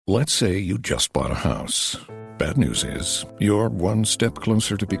Let's say you just bought a house. Bad news is, you're one step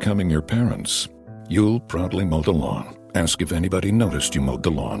closer to becoming your parents. You'll proudly mow the lawn, ask if anybody noticed you mowed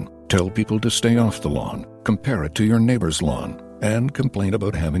the lawn, tell people to stay off the lawn, compare it to your neighbor's lawn, and complain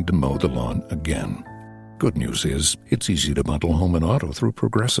about having to mow the lawn again. Good news is, it's easy to bundle home and auto through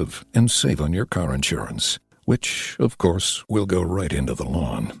Progressive and save on your car insurance, which, of course, will go right into the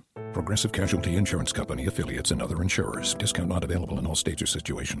lawn. Progressive Casualty Insurance Company, affiliates, and other insurers. Discount not available in all states or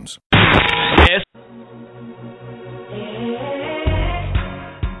situations. Yes.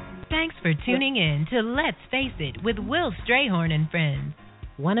 Thanks for tuning in to Let's Face It with Will Strayhorn and Friends,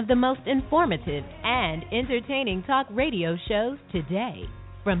 one of the most informative and entertaining talk radio shows today.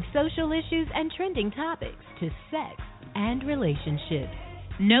 From social issues and trending topics to sex and relationships,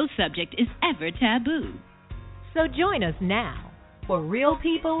 no subject is ever taboo. So join us now for real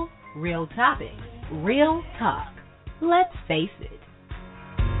people, real topics, real talk. Let's face it.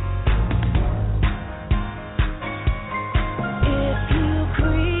 If you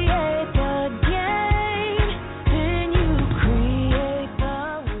create the game, then you create the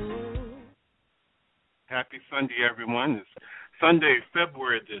rules. Happy Sunday, everyone. It's Sunday,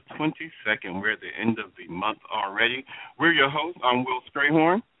 February the 22nd. We're at the end of the month already. We're your hosts. I'm Will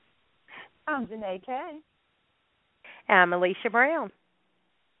Strayhorn. I'm Janae Kay. I'm Alicia Brown.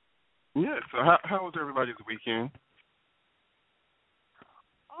 Yeah, so how was everybody's weekend?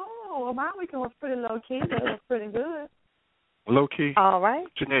 Oh, well, my weekend was pretty low-key, but it was pretty good. Low-key? All right.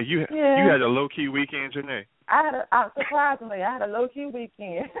 Janae, you had a low-key weekend, Janae? Surprisingly, I had a low-key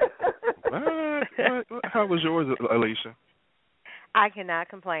weekend. How was yours, Alicia? I cannot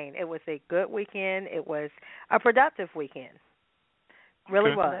complain. It was a good weekend. It was a productive weekend.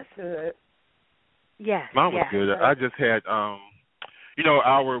 Really was. That's good. Yes. Mine was good. I just had,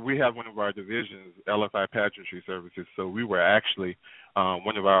 we have one of our divisions, LFI Pageantry Services, so we were actually,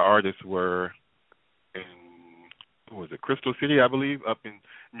 one of our artists were in, Crystal City, I believe, up in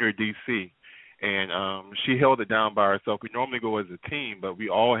near D.C., and she held it down by herself. We normally go as a team, but we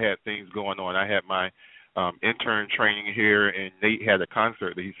all had things going on. I had my intern training here, and Nate had a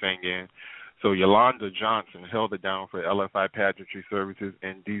concert that he sang in. So Yolanda Johnson held it down for LFI Pageantry Services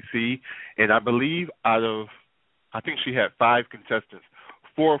in D.C., and I believe I think she had 5 contestants.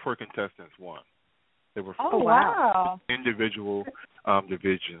 4 of her contestants won. They were individual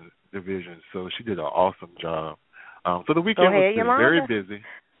divisions. So she did an awesome job. So the weekend was good. Very busy.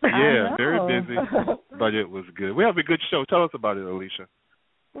 Yeah, very busy, but it was good. We have a good show. Tell us about it, Alicia.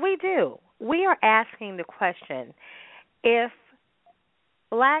 We do. We are asking the question, if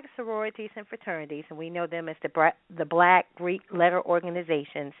Black sororities and fraternities, and we know them as the Black Greek letter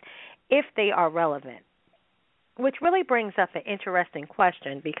organizations, if they are relevant, which really brings up an interesting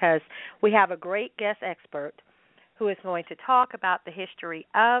question because we have a great guest expert who is going to talk about the history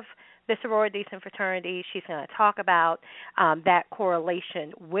of the sororities and fraternities. She's going to talk about that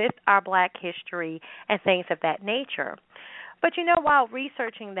correlation with our Black history and things of that nature. But, while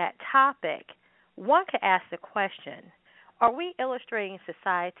researching that topic, one could ask the question, are we illustrating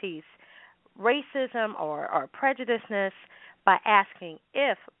society's racism or prejudiceness by asking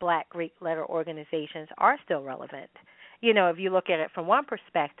if Black Greek letter organizations are still relevant? If you look at it from one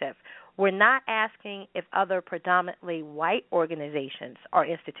perspective, we're not asking if other predominantly white organizations or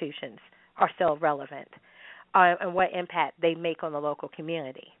institutions are still relevant and what impact they make on the local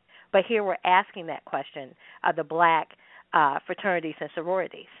community. But here we're asking that question of the Black fraternities and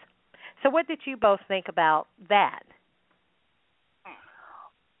sororities. So what did you both think about that?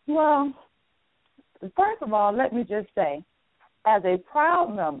 Well, first of all, let me just say, as a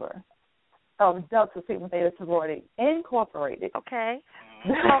proud member of Delta Sigma Theta Sorority Incorporated. Okay.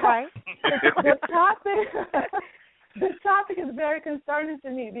 All right. The topic is very concerning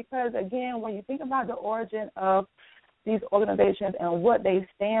to me because, again, when you think about the origin of these organizations and what they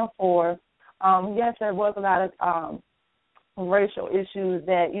stand for, yes, there was a lot of racial issues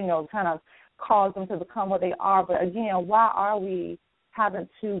that, kind of caused them to become what they are. But, again, why are we having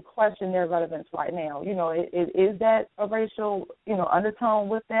to question their relevance right now? Is that a racial, undertone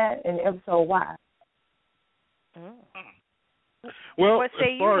with that? And if so, why? Well, what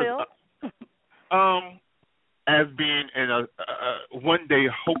say you, Will? As being in a one-day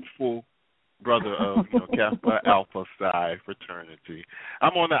hopeful brother of Kappa Alpha Psi fraternity,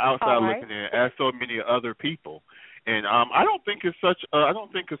 I'm on the outside looking in, as so many other people. And I don't think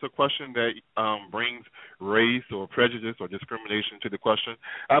it's a question that brings race or prejudice or discrimination to the question.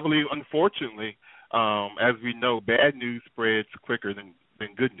 I believe, unfortunately, as we know, bad news spreads quicker than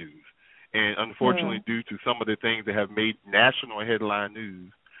good news. And unfortunately, due to some of the things that have made national headline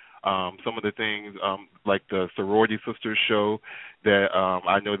news, Some of the things, like the Sorority Sisters show, that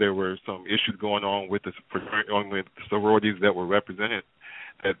I know there were some issues going on with the sororities that were represented,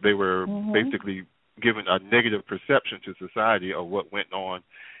 that they were basically given a negative perception to society of what went on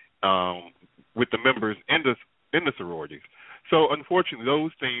with the members in the sororities. So, unfortunately,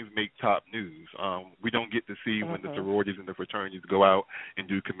 those things make top news. We don't get to see when the sororities and the fraternities go out and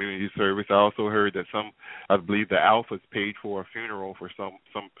do community service. I also heard that I believe the Alphas paid for a funeral for some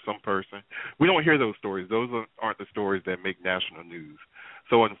person. We don't hear those stories. Those aren't the stories that make national news.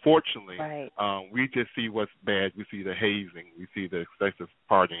 So, unfortunately, we just see what's bad. We see the hazing. We see the excessive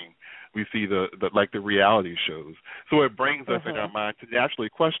partying. We see the reality shows. So it brings us in our mind to naturally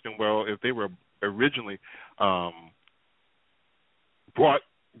question, well, if they were originally brought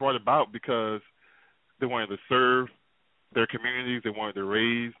about because they wanted to serve their communities, they wanted to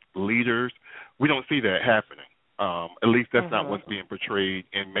raise leaders. We don't see that happening. At least that's not what's being portrayed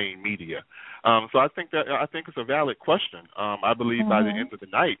in main media. So I think it's a valid question. I believe by the end of the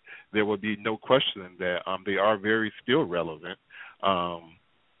night there will be no question that they are very still relevant. And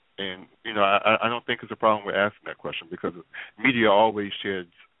I don't think it's a problem with asking that question, because media always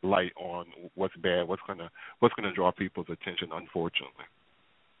sheds light on what's bad, what's gonna draw people's attention. Unfortunately,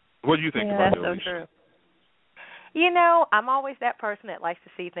 what do you think about that? That's so true. I'm always that person that likes to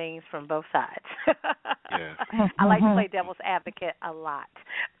see things from both sides. Yeah. I like to play devil's advocate a lot.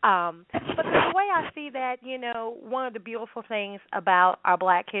 But the way I see that, one of the beautiful things about our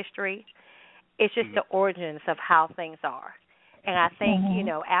Black history is just the origins of how things are. And I think,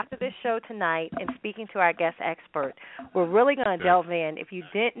 after this show tonight and speaking to our guest expert, we're really going to delve in. If you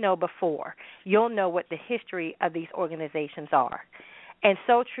didn't know before, you'll know what the history of these organizations are. And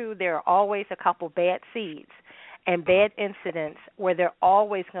so true, there are always a couple bad seeds and bad incidents where they're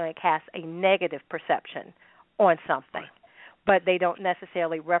always going to cast a negative perception on something, but they don't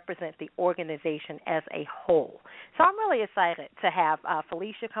necessarily represent the organization as a whole. So I'm really excited to have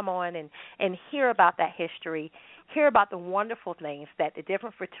Felicia come on and hear about that history, hear about the wonderful things that the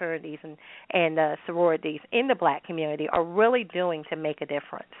different fraternities and sororities in the Black community are really doing to make a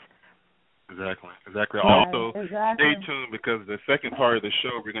difference. Exactly. Also, stay tuned, because the second part of the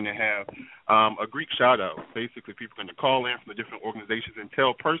show we're going to have a Greek shout-out. Basically, people are going to call in from the different organizations and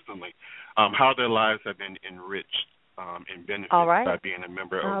tell personally how their lives have been enriched and benefited by being a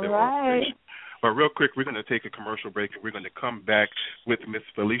member of their organization. But real quick, we're going to take a commercial break, and we're going to come back with Miss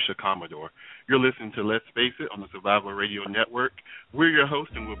Felicia Commodore. You're listening to Let's Face It on the Survival Radio Network. We're your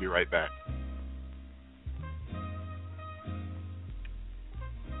host, and we'll be right back.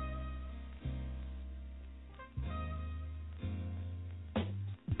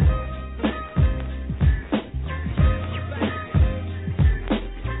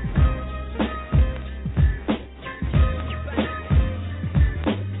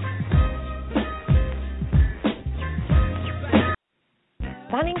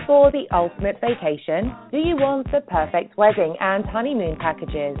 Planning for the ultimate vacation? Do you want the perfect wedding and honeymoon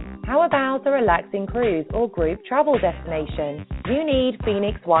packages? How about a relaxing cruise or group travel destination? You need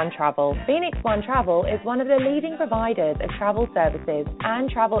Phoenix One Travel. Phoenix One Travel is one of the leading providers of travel services and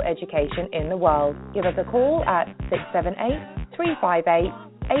travel education in the world. Give us a call at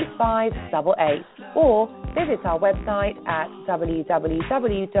 678-358-8588 or visit our website at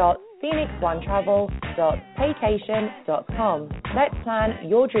www.phoenixonetravel.vacation.com. Let's plan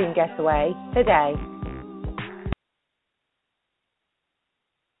your dream getaway today.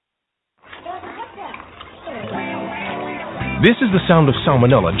 This is the sound of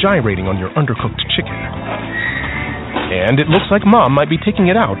salmonella gyrating on your undercooked chicken. And it looks like Mom might be taking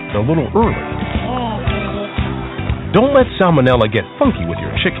it out a little early. Don't let salmonella get funky with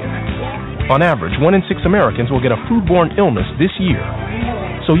your chicken. On average, 1 in 6 Americans will get a foodborne illness this year.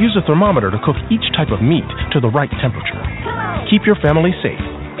 So use a thermometer to cook each type of meat to the right temperature. Keep your family safe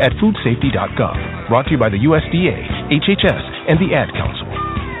at foodsafety.gov. Brought to you by the USDA, HHS, and the Ad Council.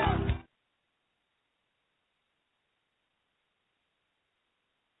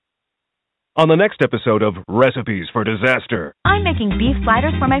 On the next episode of Recipes for Disaster. I'm making beef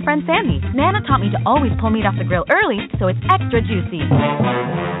sliders for my friend Sammy. Nana taught me to always pull meat off the grill early so it's extra juicy.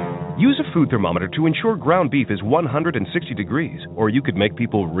 Use a food thermometer to ensure ground beef is 160 degrees, or you could make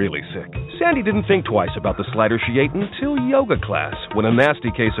people really sick. Sandy didn't think twice about the slider she ate until yoga class, when a nasty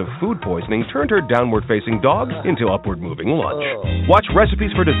case of food poisoning turned her downward-facing dog into upward-moving lunch. Watch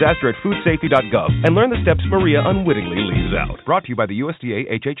Recipes for Disaster at foodsafety.gov and learn the steps Maria unwittingly leaves out. Brought to you by the USDA,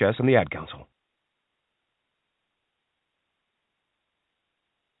 HHS, and the Ad Council.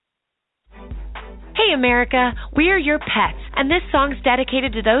 Hey America, we're your pets, and this song's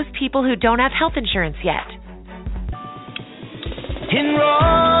dedicated to those people who don't have health insurance yet.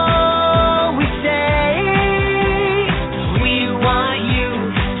 Enroll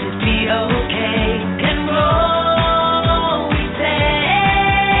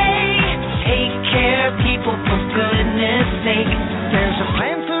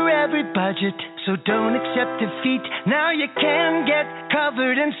you can get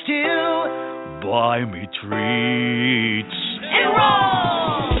covered and still buy me treats.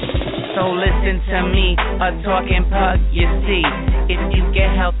 Enroll! So listen to me, a talking pug, you see. If you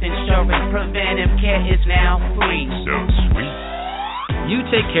get health insurance, preventive care is now free. So sweet. You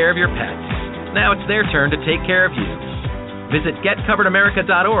take care of your pets. Now it's their turn to take care of you. Visit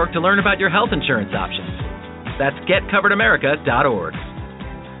getcoveredamerica.org to learn about your health insurance options. That's getcoveredamerica.org.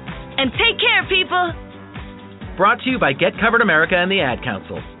 And take care, people. Brought to you by Get Covered America and the Ad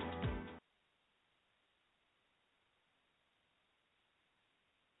Council.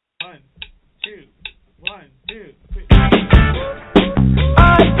 One, two, three. Oh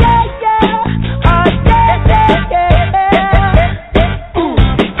yeah, yeah. Oh yeah, yeah, yeah. Ooh.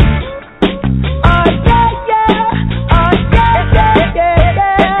 Oh yeah, yeah. Oh yeah, yeah,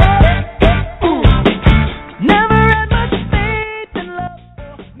 yeah. Ooh. Never had much faith in love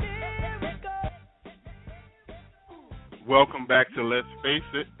or miracles. Welcome back to Let's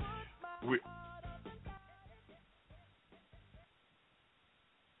Face It.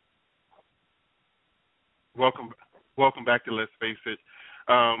 Welcome back to Let's Face It.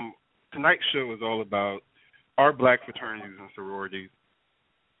 Tonight's show is all about, are black fraternities and sororities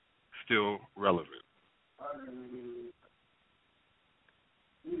still relevant?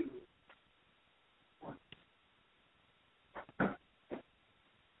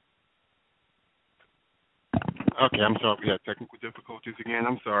 Okay, I'm sorry. We had technical difficulties again.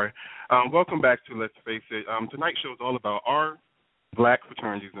 I'm sorry. Welcome back to Let's Face It. Tonight's show is all about, are black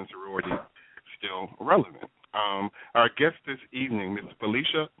fraternities and sororities still relevant? Our guest this evening, Ms.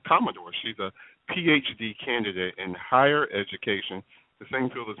 Felicia Commodore. She's a PhD candidate in higher education, the same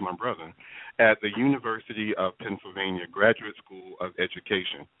field as my brother, at the University of Pennsylvania Graduate School of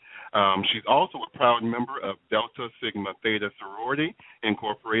Education. She's also a proud member of Delta Sigma Theta Sorority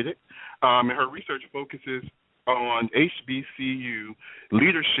Incorporated, and her research focuses on HBCU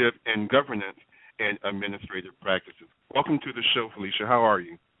leadership and governance and administrative practices. Welcome to the show, Felicia. How are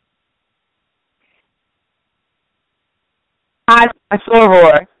you? Hi,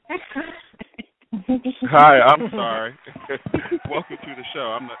 Soror. Hi, I'm sorry. Welcome to the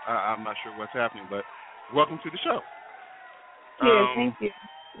show. I'm not sure what's happening, but welcome to the show. Yes, thank you.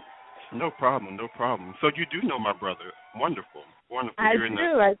 No problem. So you do know my brother. Wonderful.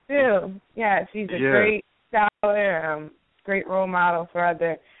 I do. Yeah, she's a great scholar, great role model for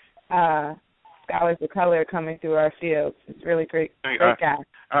other scholars of color coming through our field. He's really great guy.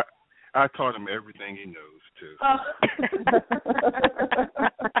 I taught him everything he knows too.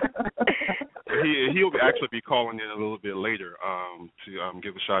 He'll actually be calling in a little bit later to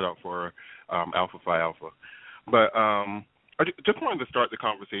give a shout out for Alpha Phi Alpha. But I just wanted to start the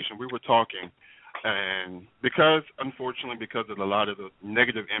conversation. We were talking, and unfortunately, because of a lot of the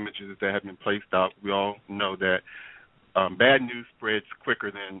negative images that have been placed out, we all know that bad news spreads quicker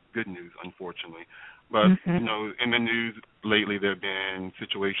than good news, unfortunately. But, in the news lately there have been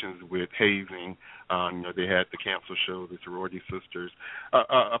situations with hazing. They had the cancel show, the Sorority Sisters,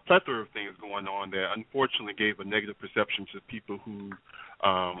 a plethora of things going on that unfortunately gave a negative perception to people who,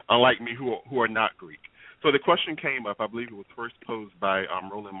 unlike me, who are not Greek. So the question came up, I believe it was first posed by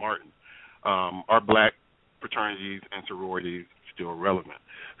Roland Martin. Are black fraternities and sororities still relevant?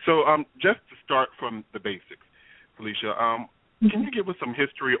 So just to start from the basics, Felicia, can you give us some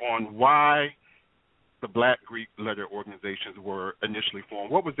history on why the Black Greek letter organizations were initially formed?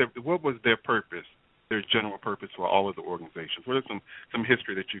 What was their purpose, their general purpose for all of the organizations? What is some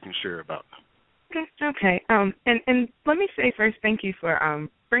history that you can share about them? Okay. And let me say first, thank you for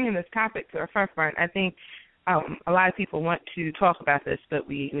bringing this topic to our forefront. I think a lot of people want to talk about this, but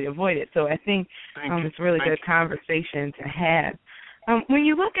we avoid it. So I think it's a really good conversation to have. When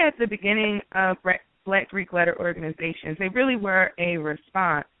you look at the beginning of Black Greek letter organizations, they really were a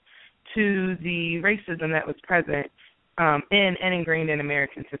response to the racism that was present in and ingrained in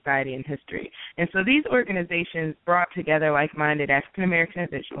American society and history. And so these organizations brought together like-minded African-American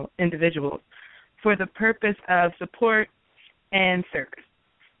individuals for the purpose of support and service.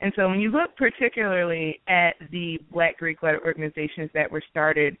 And so when you look particularly at the Black Greek letter organizations that were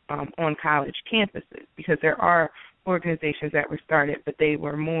started on college campuses, because there are organizations that were started, but they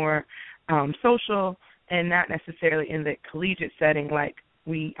were more social and not necessarily in the collegiate setting like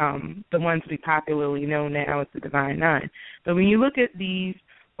the ones we popularly know now as the Divine Nine. But when you look at these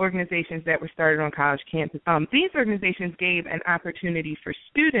organizations that were started on college campus, these organizations gave an opportunity for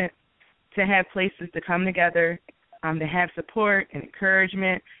students to have places to come together, to have support and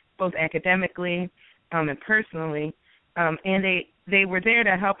encouragement, both academically and personally. And they were there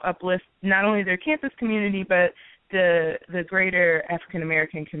to help uplift not only their campus community, but the greater African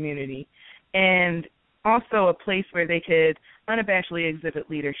American community. And also a place where they could unabashedly exhibit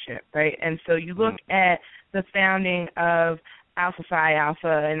leadership, right? And so you look at the founding of Alpha Phi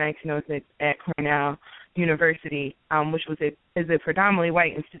Alpha in 1906 at Cornell University, which is a predominantly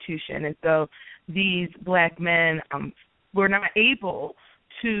white institution. And so these black men were not able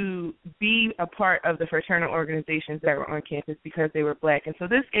to be a part of the fraternal organizations that were on campus because they were black. And so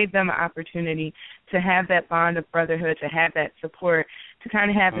this gave them an opportunity to have that bond of brotherhood, to have that support, to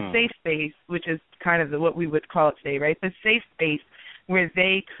kind of have a safe space, which is kind of what we would call it today, right? The safe space where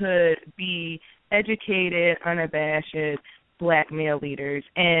they could be educated, unabashed black male leaders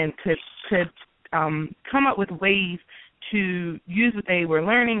and could come up with ways to use what they were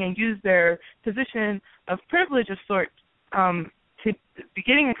learning and use their position of privilege of sorts to be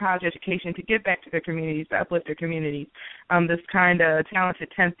getting a college education to give back to their communities, to uplift their communities, this kind of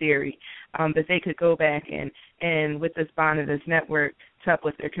talented 10th theory that they could go back and with this bond of this network to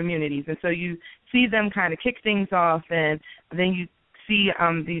uplift their communities. And so you see them kind of kick things off, and then you see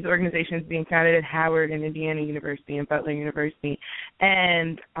these organizations being founded at Howard and Indiana University and Butler University,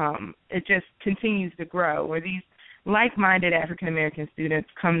 and it just continues to grow, where these like-minded African-American students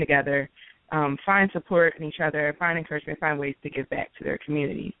come together, find support in each other, find encouragement, find ways to give back to their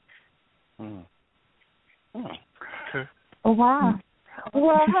communities. Okay. Oh, wow.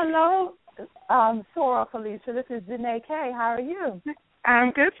 Well, hello, Soror Felicia. This is Janae K. How are you?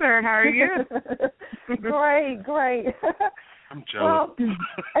 I'm good, sir. How are you? Great. I'm jealous. Well,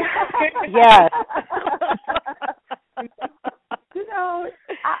 yes.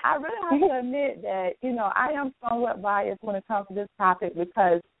 I really have to admit that, I am somewhat biased when it comes to this topic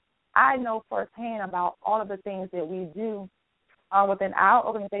because I know firsthand about all of the things that we do within our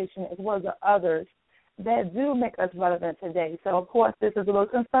organization as well as the others that do make us relevant today. So, of course, this is a little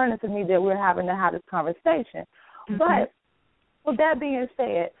concerning to me that we're having to have this conversation. Mm-hmm. But with that being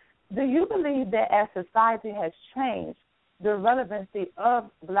said, do you believe that as society has changed, the relevancy of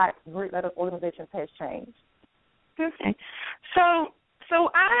Black Greek letter organizations has changed? Okay. So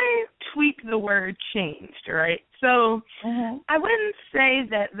I tweaked the word changed, right? So I wouldn't say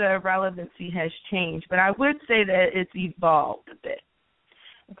that the relevancy has changed, but I would say that it's evolved a bit.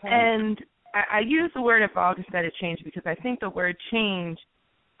 Okay. And I use the word evolved instead of change because I think the word change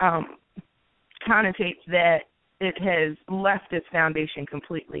connotates that it has left its foundation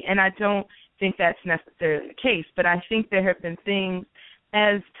completely. And I don't think that's necessarily the case, but I think there have been things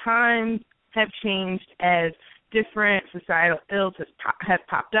as times have changed, as different societal ills have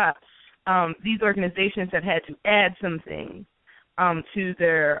popped up. These organizations have had to add some things to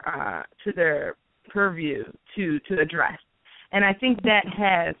their purview to address, and I think that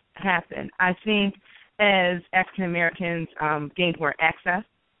has happened. I think as African Americans gained more access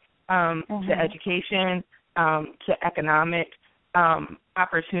to education, to economic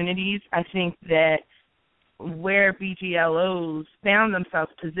opportunities, I think that where BGLOs found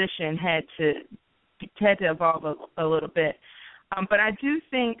themselves positioned had to evolve a little bit. But I do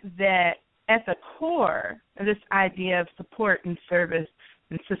think that at the core of this idea of support and service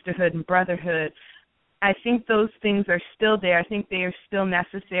and sisterhood and brotherhood, I think those things are still there. I think they are still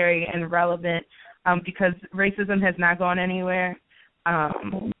necessary and relevant because racism has not gone anywhere.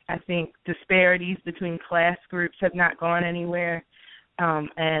 I think disparities between class groups have not gone anywhere.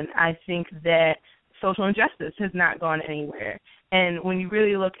 And I think that social injustice has not gone anywhere. And when you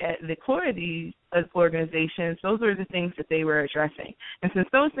really look at the core of these organizations, those are the things that they were addressing. And since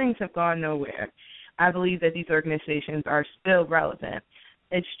those things have gone nowhere, I believe that these organizations are still relevant.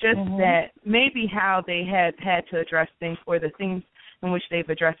 It's just that maybe how they had to address things or the things in which they've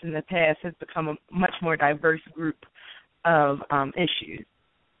addressed in the past has become a much more diverse group of issues.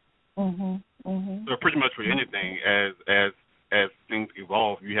 So pretty much with anything, as things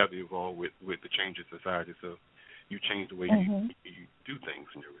evolve, you have to evolve with the change in society. So you change the way you do things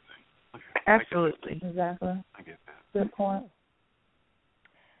and everything. Okay. Absolutely. Exactly. I get that. Good point.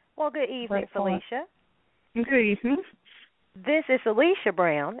 Well, good evening, Felicia. Good evening. This is Alicia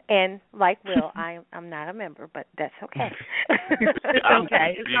Brown, and like Will, I'm not a member, but that's okay. It's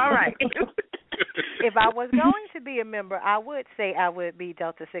okay. It's all right. If I was going to be a member, I would say I would be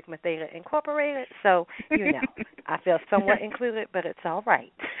Delta Sigma Theta Incorporated, so, I feel somewhat included, but it's all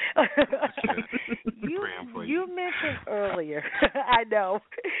right. You mentioned earlier, I know,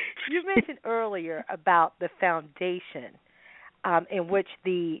 you mentioned earlier about the foundation in which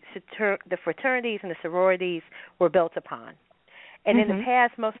the fraternities and the sororities were built upon. And in the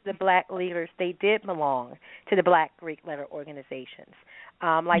past, most of the black leaders, they did belong to the Black Greek letter organizations,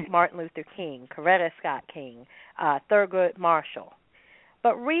 like Martin Luther King, Coretta Scott King, Thurgood Marshall.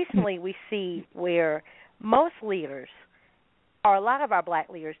 But recently we see where most leaders or a lot of our black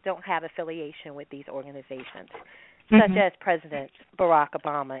leaders don't have affiliation with these organizations, such as President Barack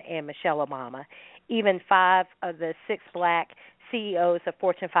Obama and Michelle Obama, even 5 of the 6 black CEOs of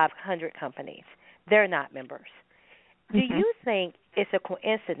Fortune 500 companies. They're not members. Do you think it's a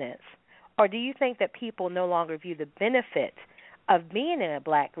coincidence, or do you think that people no longer view the benefits of being in a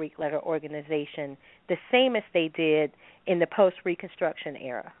black Greek letter organization the same as they did in the post-Reconstruction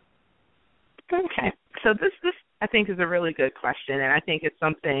era? Okay. So this I think is a really good question, and I think it's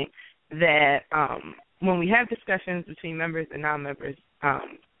something that when we have discussions between members and non-members,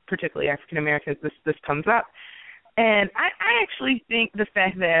 particularly African Americans, this comes up. And I actually think the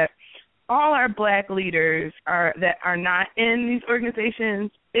fact that all our black leaders that are not in these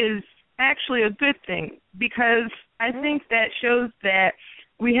organizations is actually a good thing, because I think that shows that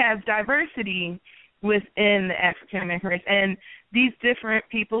we have diversity within the African American race, and these different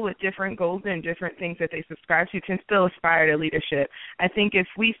people with different goals and different things that they subscribe to can still aspire to leadership. I think if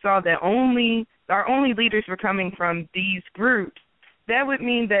we saw that our only leaders were coming from these groups, that would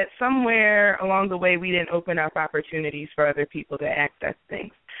mean that somewhere along the way we didn't open up opportunities for other people to access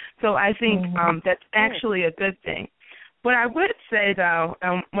things. So I think that's actually a good thing. What I would say, though,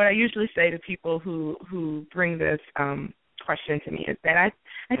 what I usually say to people who bring this question to me is that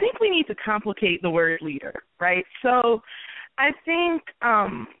I think we need to complicate the word leader, right? So I think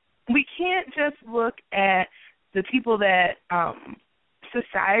we can't just look at the people that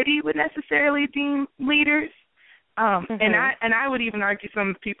society would necessarily deem leaders. And I would even argue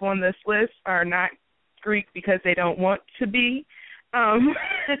some people on this list are not Greek because they don't want to be. And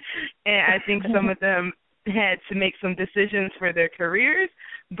I think some of them had to make some decisions for their careers,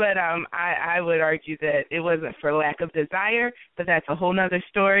 but I would argue that it wasn't for lack of desire, but that's a whole nother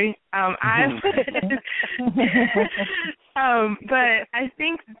story. But I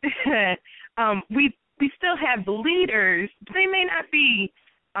think that we still have the leaders. They may not be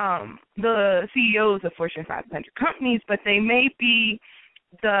the CEOs of Fortune 500 companies, but they may be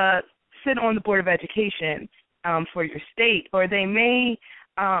sit on the board of education for your state, or they may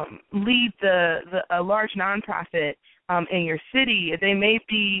lead a large nonprofit in your city. They may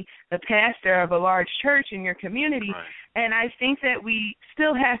be the pastor of a large church in your community. Right. And I think that we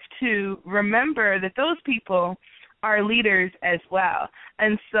still have to remember that those people are leaders as well.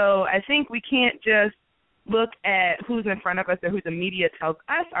 And so I think we can't just look at who's in front of us or who the media tells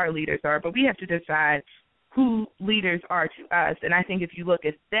us our leaders are, but we have to decide who leaders are to us. And I think if you look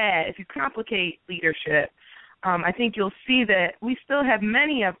at that, if you complicate leadership, I think you'll see that we still have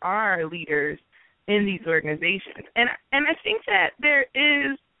many of our leaders in these organizations. And I think that there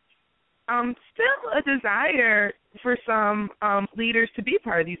is still a desire for some leaders to be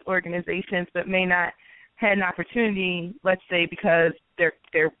part of these organizations, but may not had an opportunity, let's say, because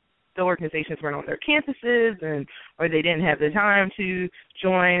the organizations weren't on their campuses, or they didn't have the time to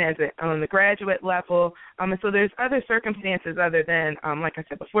join on the graduate level. And so there's other circumstances other than, like I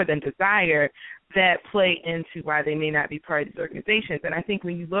said before, than desire that play into why they may not be part of these organizations. And I think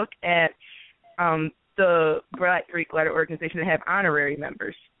when you look at the Black Greek Letter organization that have honorary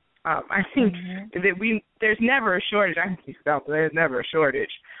members, I think that there's never a shortage. I think there's never a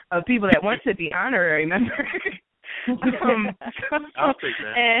shortage of people that want to be honorary members. I'll take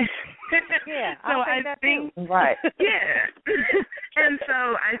that. And I'll take that think, too. Right. Yeah. And so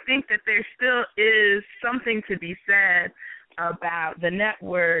I think that there still is something to be said about the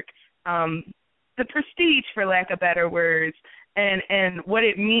network, the prestige, for lack of better words, and what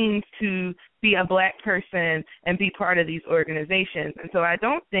it means to be a black person and be part of these organizations. And so I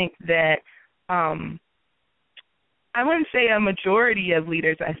don't think that I wouldn't say a majority of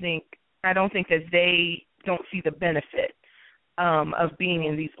leaders, I don't think that they don't see the benefit of being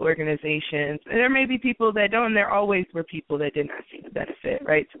in these organizations. And there may be people that don't, and there always were people that did not see the benefit,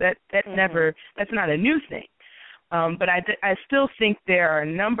 right? So that's not a new thing. But I still think there are a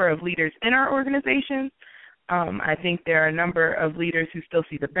number of leaders in our organizations. I think there are a number of leaders who still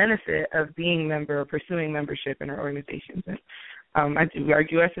see the benefit of being a member or pursuing membership in our organizations. And I do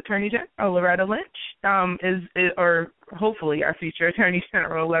argue U.S. Attorney General Loretta Lynch or hopefully our future Attorney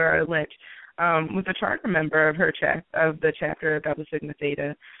General Loretta Lynch was a charter member of the chapter of Delta Sigma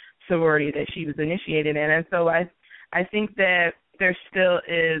Theta sorority that she was initiated in. And so I think that there still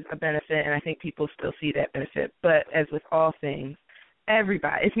is a benefit, and I think people still see that benefit. But as with all things,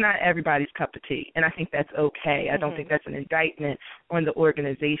 it's not everybody's cup of tea, and I think that's okay. I don't think that's an indictment on the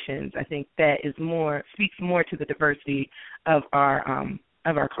organizations. I think that speaks more to the diversity of our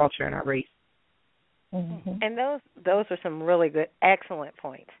culture and our race. And those are some really good, excellent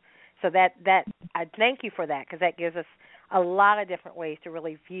points. So that I thank you for that, because that gives us a lot of different ways to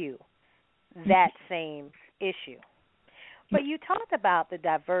really view that same issue. But you talked about the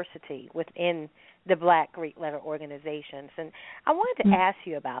diversity within the Black Greek letter organizations, and I wanted to ask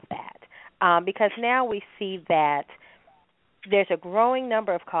you about that because now we see that there's a growing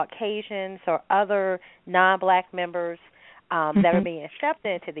number of Caucasians or other non-Black members that are being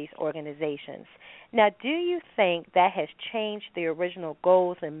accepted into these organizations. Now, do you think that has changed the original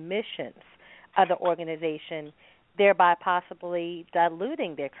goals and missions of the organization, thereby possibly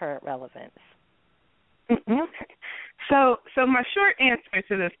diluting their current relevance? So my short answer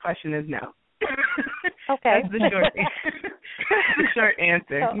to this question is no. Okay. That's the short answer. That's the short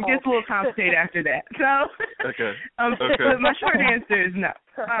answer. It gets a little complicated after that. So, okay. But my short answer is no.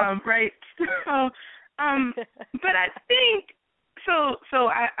 Right. So, but I think so.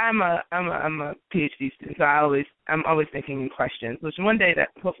 I'm a PhD student, so I'm always thinking in questions. Which one day that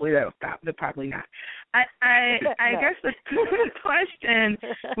hopefully that'll stop, but probably not. I guess the question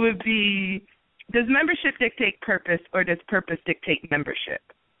would be: does membership dictate purpose, or does purpose dictate membership?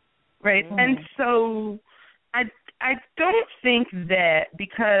 Right, and so I don't think that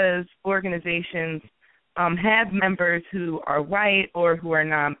because organizations have members who are white or who are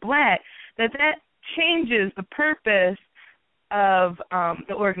non-Black, that changes the purpose of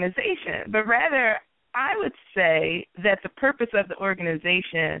the organization. But rather, I would say that the purpose of the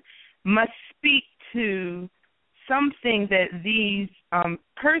organization must speak to something that these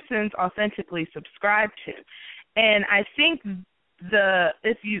persons authentically subscribe to. And I think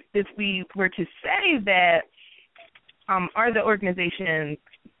if we were to say that are the organizations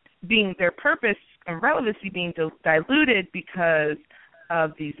being their purpose and relevancy being diluted because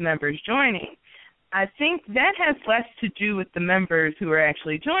of these members joining, I think that has less to do with the members who are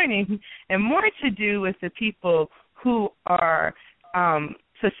actually joining and more to do with the people who are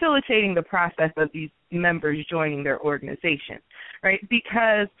facilitating the process of these members joining their organization, right?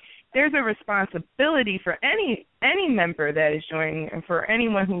 Because there's a responsibility for any member that is joining and for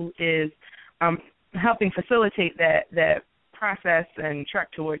anyone who is helping facilitate that process and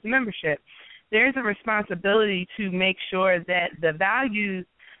track towards membership. There's a responsibility to make sure that the values,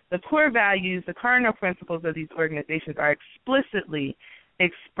 the core values, the cardinal principles of these organizations are explicitly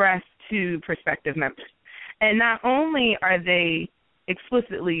expressed to prospective members. And not only are they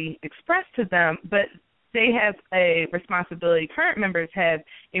explicitly expressed to them, but they have a responsibility, current members have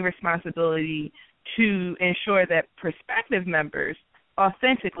a responsibility to ensure that prospective members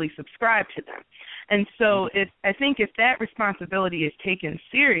authentically subscribe to them. And so I think if that responsibility is taken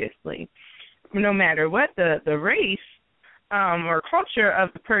seriously, no matter what the race or culture of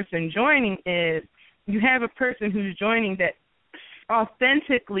the person joining is, you have a person who's joining that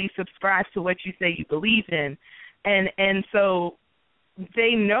authentically subscribes to what you say you believe in. And so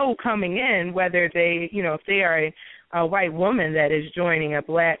they know coming in whether they, if they are a white woman that is joining a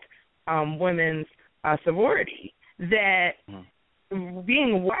Black women's sorority, that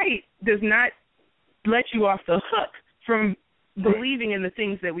being white does not let you off the hook from believing in the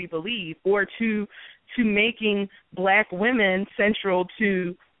things that we believe or to making Black women central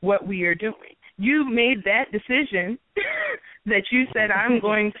to what we are doing. You made that decision that you said, I'm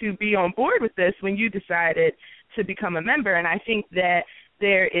going to be on board with this when you decided to become a member, and I think that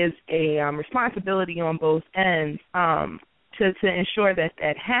there is a responsibility on both ends to ensure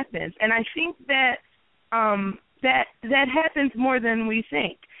that happens, and I think that that happens more than we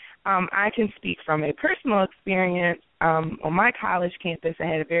think. I can speak from a personal experience. On my college campus, I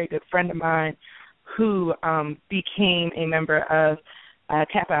had a very good friend of mine who became a member of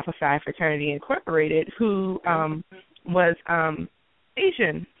Kappa Alpha Psi Fraternity Incorporated, who was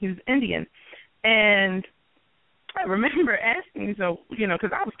Asian. He was Indian, and I remember asking,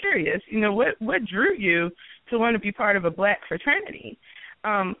 because I was curious, what drew you to want to be part of a Black fraternity?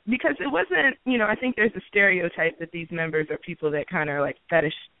 Because it wasn't, I think there's a stereotype that these members are people that kind of like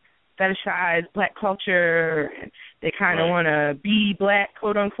fetishize Black culture, and they kind of want to be Black,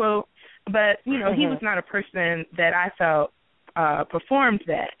 quote unquote. But he was not a person that I felt performed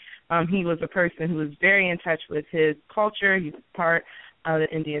that. He was a person who was very in touch with his culture. He was part of the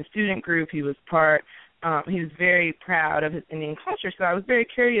Indian student group. He was very proud of his Indian culture. So I was very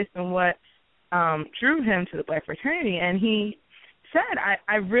curious in what drew him to the Black fraternity. And he said,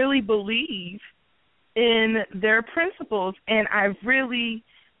 I really believe in their principles, and I really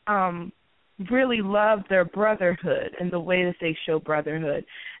love their brotherhood and the way that they show brotherhood.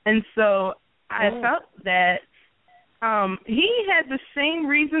 And so I felt that he had the same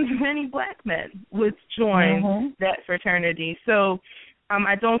reasons many Black men would join that fraternity. So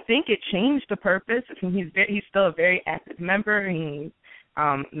I don't think it changed the purpose. He's still a very active member. He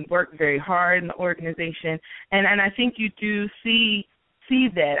worked very hard in the organization, and I think you do see see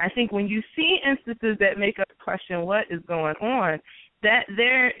that. I think when you see instances that make us question what is going on, that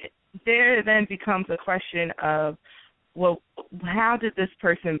there then becomes a question of, well, how did this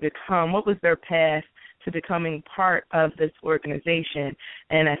person become? What was their path to becoming part of this organization?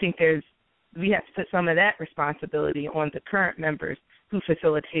 And I think we have to put some of that responsibility on the current members who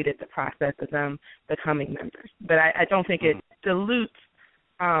facilitated the process of them becoming members. But I don't think it dilutes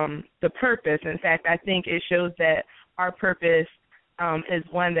the purpose. In fact, I think it shows that our purpose is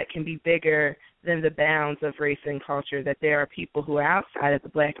one that can be bigger than the bounds of race and culture, that there are people who are outside of the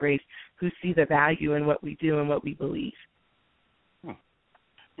black race who see the value in what we do and what we believe. Well,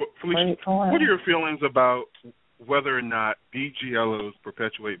 Felicia, what are your feelings about whether or not BGLOs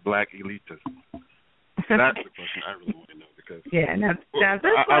perpetuate black elitism? That's the question I really want to know. Because now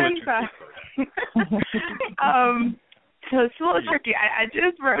this one, so it's a little tricky. I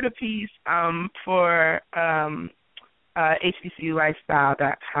just wrote a piece for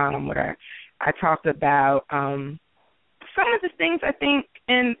HBCULifestyle.com where I talked about some of the things I think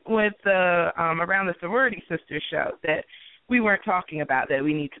with the around the Sorority Sisters show that we weren't talking about that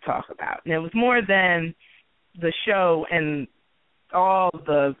we need to talk about. And it was more than the show and all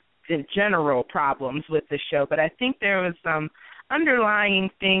the in general problems with the show, but I think there was some underlying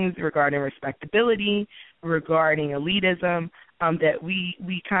things regarding respectability, regarding elitism that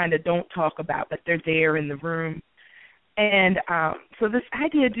we kind of don't talk about, but they're there in the room. And so this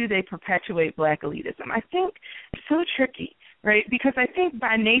idea, do they perpetuate black elitism? I think it's so tricky, right? Because I think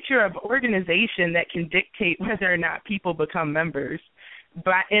by nature of organization that can dictate whether or not people become members,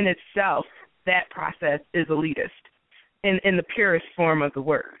 but in itself, that process is elitist in the purest form of the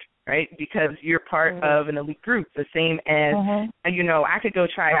word, right? Because you're part of an elite group, the same as, I could go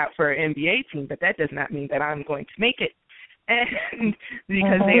try out for an NBA team, but that does not mean that I'm going to make it. And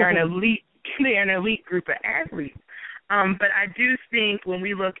because they are an elite group of athletes. But I do think when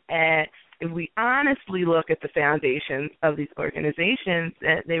we if we honestly look at the foundations of these organizations,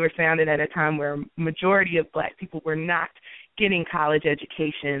 they were founded at a time where a majority of black people were not getting college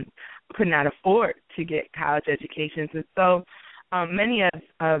educations, could not afford to get college educations. And so many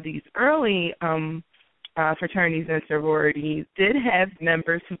of these early fraternities and sororities did have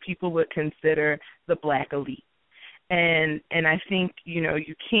members who people would consider the black elite. And I think, you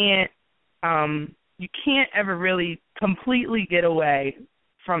can't ever really completely get away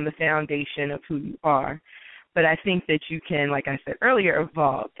from the foundation of who you are. But I think that you can, like I said earlier,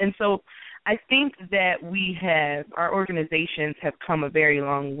 evolve. And so I think that our organizations have come a very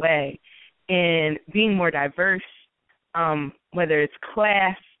long way in being more diverse, whether it's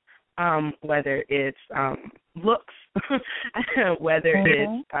class, whether it's looks, whether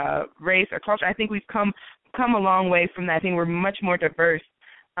it's race or culture. I think we've come a long way from that. I think we're much more diverse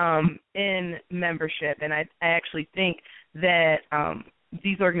in membership, and I actually think that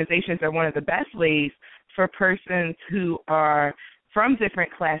these organizations are one of the best ways for persons who are from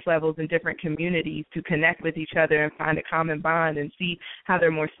different class levels and different communities to connect with each other and find a common bond and see how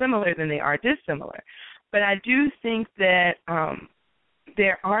they're more similar than they are dissimilar. But I do think that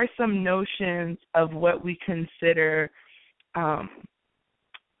there are some notions of what we consider, a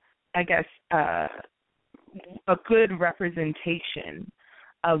good representation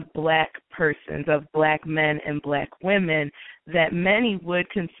of black persons, of black men and black women that many would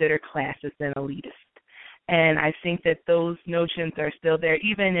consider classist and elitist. And I think that those notions are still there,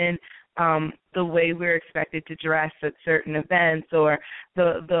 even in the way we're expected to dress at certain events, or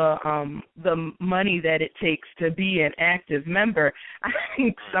the money that it takes to be an active member. I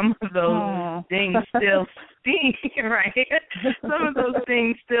think some of those things still speak, right? Some of those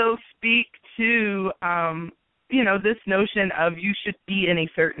things still speak to this notion of you should be in a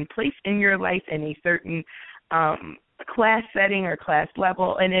certain place in your life, in a certain class setting or class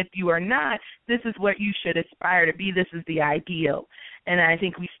level, and if you are not, this is what you should aspire to be. This is the ideal. And I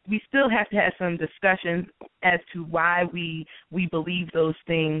think we still have to have some discussions as to why we believe those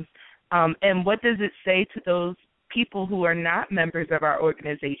things, and what does it say to those people who are not members of our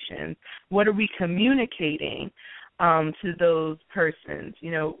organizations. What are we communicating to those persons?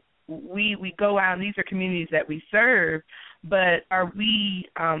 We go out, and these are communities that we serve, but are we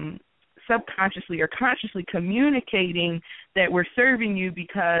subconsciously or consciously communicating that we're serving you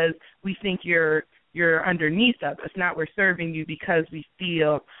because we think you're underneath of us, not we're serving you because we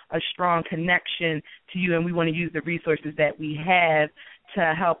feel a strong connection to you and we want to use the resources that we have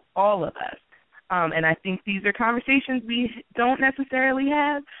to help all of us. And I think these are conversations we don't necessarily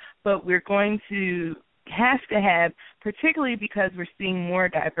have, but we're going to have to have, particularly because we're seeing more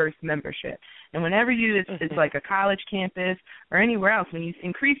diverse membership. And whenever it's like a college campus or anywhere else, when you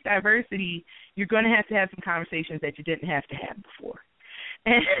increase diversity, you're going to have some conversations that you didn't have to have before.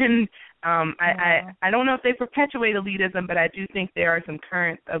 And I don't know if they perpetuate elitism, but I do think there are some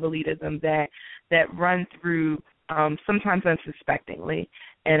currents of elitism that run through sometimes unsuspectingly.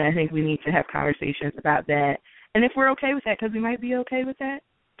 And I think we need to have conversations about that. And if we're okay with that, because we might be okay with that.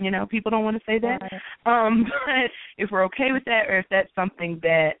 People don't want to say that. But if we're okay with that, or if that's something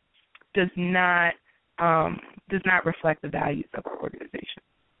that does not reflect the values of our organization.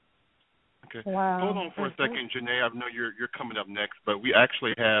 Okay. Wow. Hold on for a second, Janae. I know you're coming up next, but we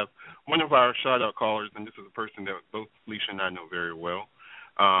actually have one of our shout-out callers, and this is a person that both Felicia and I know very well.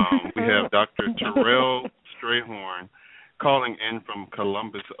 We have Dr. Terrell Strayhorn calling in from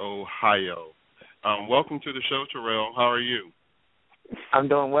Columbus, Ohio. Welcome to the show, Terrell. How are you? I'm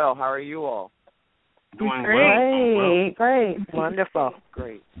doing well. How are you all? Doing great. well. Great. Wonderful.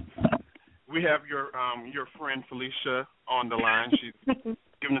 Great. We have your friend Felicia on the line. She's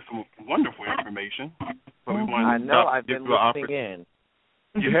giving us some wonderful information. But we want I know. I've been listening in.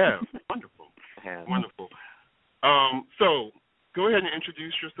 You have. Wonderful. I have. Wonderful. So go ahead and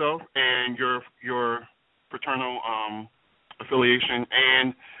introduce yourself and your fraternal affiliation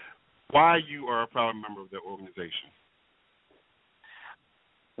and why you are a proud member of that organization.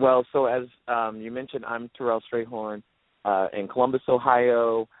 Well, so as you mentioned, I'm Terrell Strayhorn in Columbus,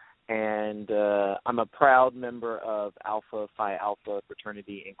 Ohio, and I'm a proud member of Alpha Phi Alpha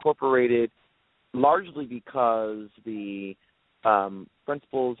Fraternity Incorporated, largely because the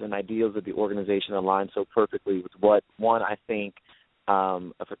principles and ideals of the organization align so perfectly with what, one, I think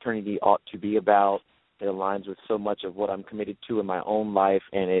a fraternity ought to be about. It aligns with so much of what I'm committed to in my own life,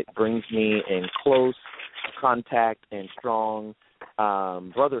 and it brings me in close contact and strong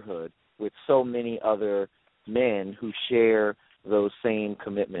brotherhood with so many other men who share those same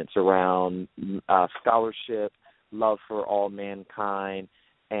commitments around scholarship, love for all mankind,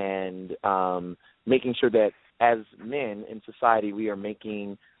 and making sure that as men in society we are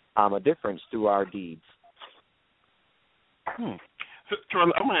making a difference through our deeds. So,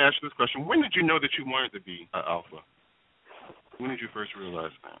 Terrell, I'm going to ask you this question. When did you know that you wanted to be Alpha? When did you first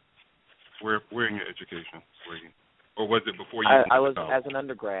realize that? Where in your education were you? Or was it before you? I was as an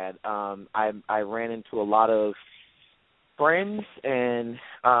undergrad. I ran into a lot of friends, and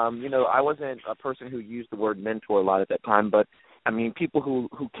I wasn't a person who used the word mentor a lot at that time, but I mean people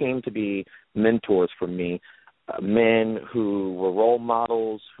who came to be mentors for me, men who were role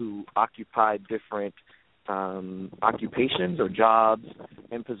models, who occupied different occupations or jobs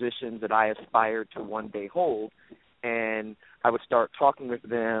and positions that I aspired to one day hold, and I would start talking with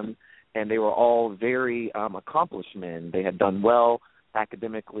them. And they were all very accomplished men. They had done well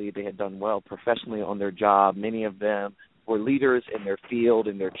academically. They had done well professionally on their job. Many of them were leaders in their field,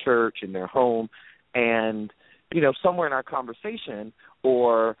 in their church, in their home. And, somewhere in our conversation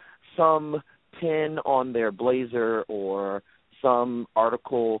or some pin on their blazer or some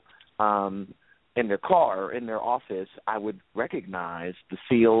article in their car or in their office, I would recognize the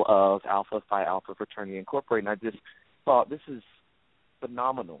seal of Alpha Phi Alpha Fraternity Incorporated. And I just thought, this is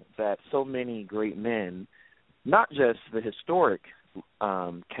phenomenal that so many great men, not just the historic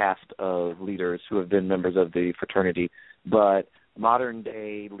cast of leaders who have been members of the fraternity, but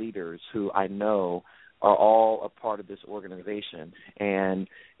modern-day leaders who I know are all a part of this organization. And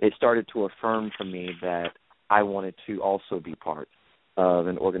it started to affirm for me that I wanted to also be part of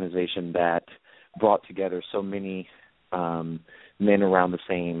an organization that brought together so many men around the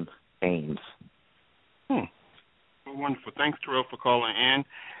same aims. Wonderful. Thanks, Terrell, for calling in,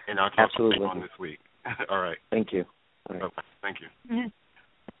 and I'll talk to you on this week. All right. Thank you. All right. Thank you.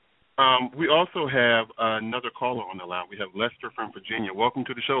 We also have another caller on the line. We have Lester from Virginia. Welcome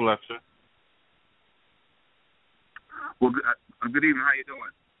to the show, Lester. Well, good evening. How you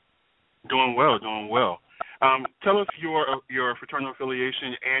doing? Doing well, doing well. Tell us your fraternal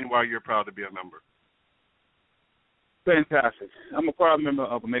affiliation and why you're proud to be a member. Fantastic. I'm a proud member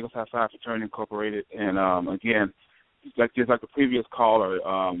of Omega Psi Phi Fraternity Incorporated, and again, just like the previous caller,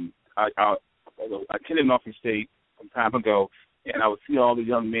 I attended Norfolk State some time ago, and I would see all the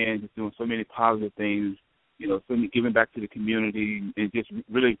young men just doing so many positive things, so many giving back to the community, and just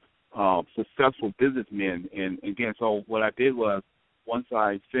really successful businessmen. And again, so what I did was, once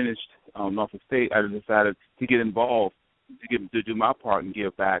I finished Norfolk State, I decided to get involved, to do my part and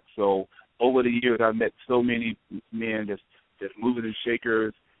give back. So over the years, I've met so many men that's movers and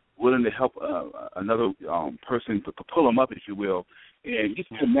shakers, willing to help another person to pull them up, if you will, and just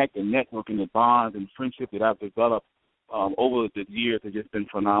connect and network and the bonds and friendship that I've developed over the years has just been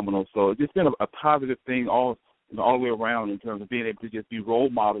phenomenal. So it's just been a positive thing all the way around in terms of being able to just be role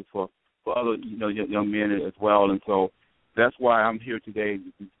models for other young men as well. And so that's why I'm here today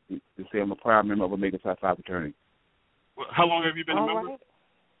to say I'm a proud member of Omega Psi Phi Fraternity. Well, how long have you been a member?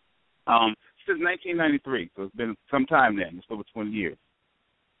 Since 1993, so it's been some time now. It's over 20 years.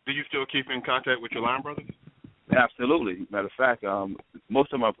 Do you still keep in contact with your line brothers? Absolutely. Matter of fact,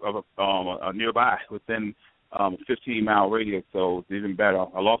 most of them are nearby, within 15-mile radius, so it's even better.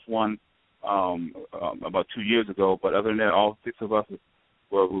 I lost one about 2 years ago, but other than that, all 6 of us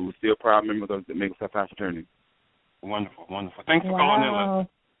were still proud members of the Omega Psi Phi fraternity. Wonderful, wonderful. Thanks for calling in, Les.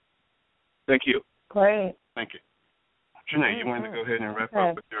 Thank you. Great. Thank you. Janae, you wanted to go ahead and wrap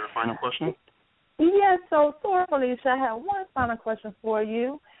up with your final question? Yes, so Sora Felicia, I have one final question for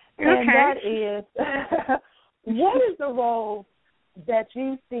you, and that is, what is the role that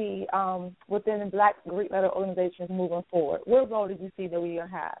you see within the Black Greek letter organizations moving forward? What role do you see that we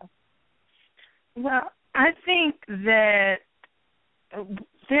have? Well, I think that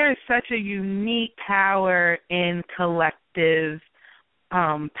there is such a unique power in collective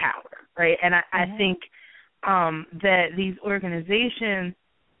power, right? And I think that these organizations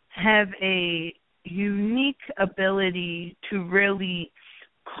have a unique ability to really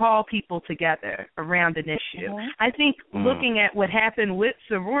call people together around an issue. I think looking at what happened with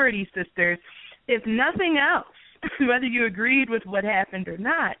sorority sisters, if nothing else, whether you agreed with what happened or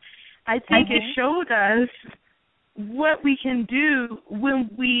not, I think it showed us what we can do when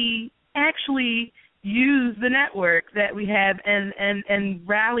we actually use the network that we have and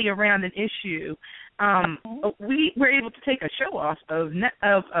rally around an issue. We were able to take a show off of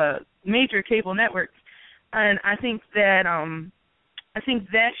major cable networks, and I think that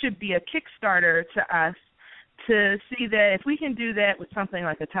should be a Kickstarter to us to see that if we can do that with something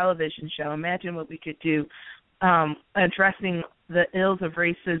like a television show, imagine what we could do addressing the ills of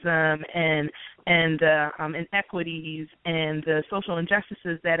racism and inequities and the social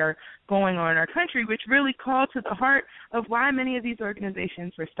injustices that are going on in our country, which really call to the heart of why many of these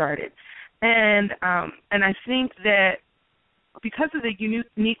organizations were started. And I think that because of the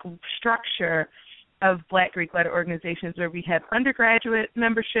unique structure of Black Greek letter organizations, where we have undergraduate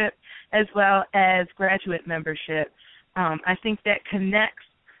membership as well as graduate membership, I think that connects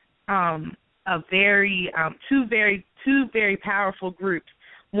two very powerful groups.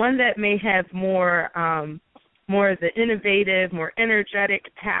 One that may have more of the innovative, more energetic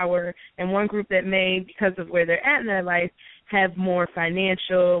power, and one group that may, because of where they're at in their life, have more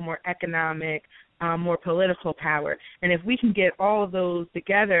financial, more economic, more political power. And if we can get all of those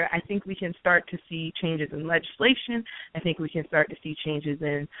together, I think we can start to see changes in legislation. I think we can start to see changes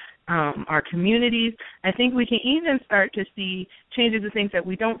in our communities. I think we can even start to see changes in things that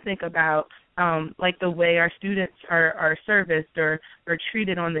we don't think about, like the way our students are serviced or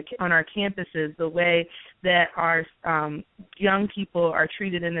treated on our campuses, the way that our young people are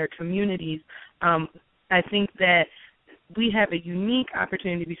treated in their communities. I think that we have a unique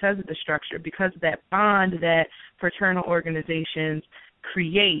opportunity because of the structure, because of that bond that fraternal organizations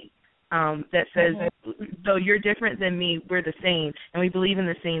create, that says, though you're different than me, we're the same, and we believe in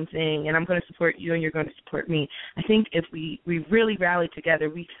the same thing, and I'm going to support you and you're going to support me. I think if we really rally together,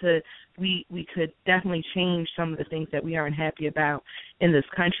 we could definitely change some of the things that we aren't happy about in this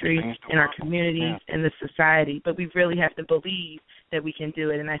country, in our communities, in this society. But we really have to believe that we can do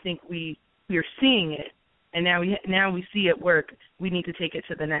it, and I think we're seeing it. And now we see it work. We need to take it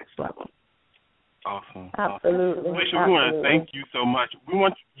to the next level. Awesome. Absolutely. Felicia, we want to thank you so much. We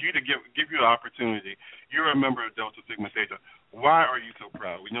want you to give you an opportunity. You're a member of Delta Sigma Theta. Why are you so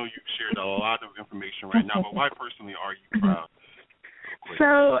proud? We know you've shared a lot of information right now, but why personally are you proud?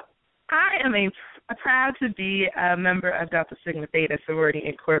 So I am proud to be a member of Delta Sigma Theta Sorority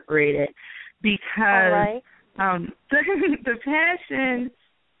Incorporated because the passion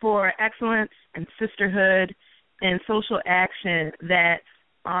for excellence and sisterhood and social action that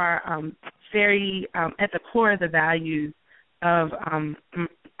are very at the core of the values of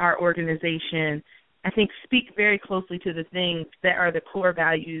our organization, I think speak very closely to the things that are the core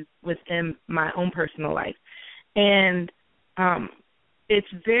values within my own personal life. And it's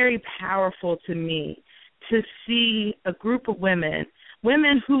very powerful to me to see a group of women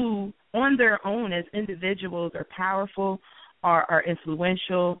who on their own as individuals are powerful, are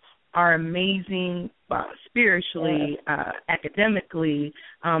influential, are amazing spiritually, academically,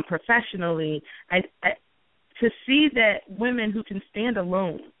 professionally. To see that women who can stand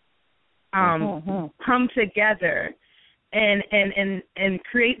alone come together and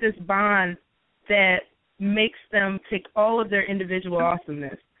create this bond that makes them take all of their individual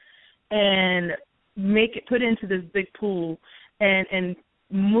awesomeness and put into this big pool and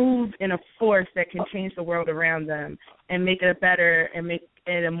move in a force that can change the world around them and make it a better and make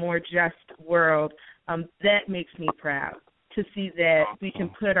it a more just world. That makes me proud to see that we can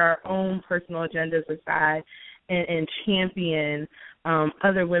put our own personal agendas aside and champion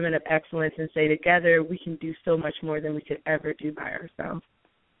other women of excellence and say together we can do so much more than we could ever do by ourselves.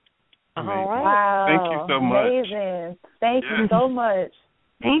 All right. Wow. Thank you so much. Amazing. Thank you so much.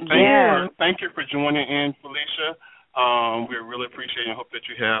 Thank you. Thank you for joining in, Felicia. We really appreciate it and hope that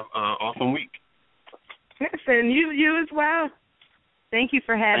you have an awesome week. Yes, and you as well. Thank you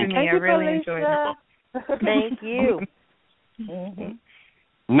for having me. I really enjoyed it. Thank you.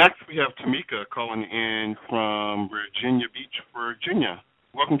 Next, we have Tamika calling in from Virginia Beach, Virginia.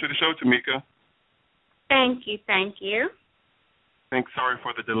 Welcome to the show, Tamika. Thank you. Thank you. Thanks. Sorry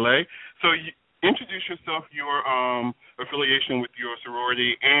for the delay. So introduce yourself, your affiliation with your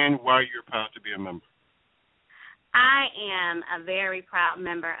sorority, and why you're proud to be a member. I am a very proud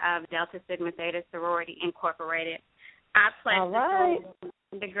member of Delta Sigma Theta Sorority Incorporated. I pledged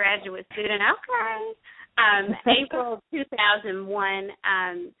the graduate student. Okay. April 2001.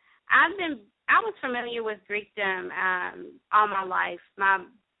 I was familiar with Greekdom all my life. My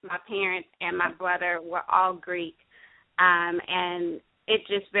parents and my brother were all Greek, and it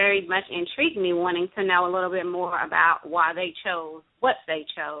just very much intrigued me, wanting to know a little bit more about why they chose what they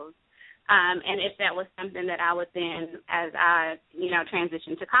chose, and if that was something that I would then, as I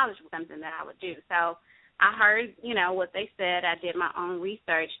transitioned to college, was something that I would do. So I heard what they said. I did my own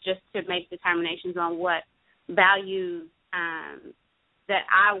research just to make determinations on what values that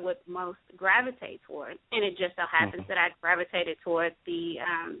I would most gravitate towards, and it just so happens that I gravitated towards the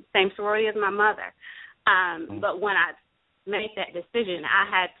same sorority as my mother. But when I made that decision, I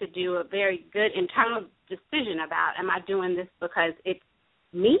had to do a very good internal decision about, am I doing this because it's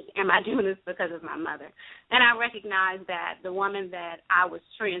me? Am I doing this because of my mother? And I recognized that the woman that I was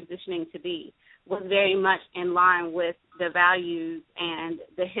transitioning to be was very much in line with the values and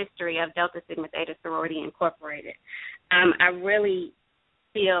the history of Delta Sigma Theta Sorority Incorporated. I really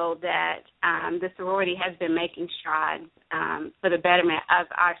feel that the sorority has been making strides for the betterment of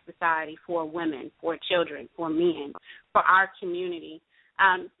our society, for women, for children, for men, for our community,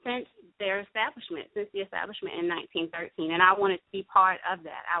 since the establishment in 1913. And I wanted to be part of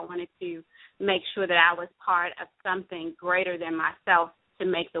that. I wanted to make sure that I was part of something greater than myself to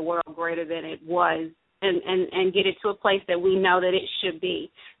make the world greater than it was and get it to a place that we know that it should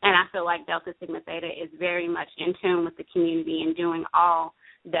be. And I feel like Delta Sigma Theta is very much in tune with the community and doing all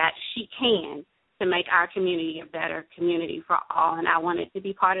that she can to make our community a better community for all. And I wanted to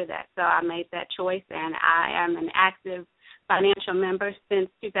be part of that. So I made that choice, and I am an active financial member since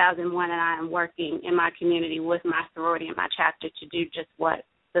 2001, and I am working in my community with my sorority and my chapter to do just what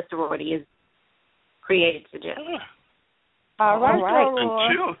the sorority is created to do. All right.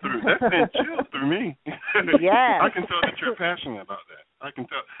 That's been chills through me. Yes. I can tell that you're passionate about that. I can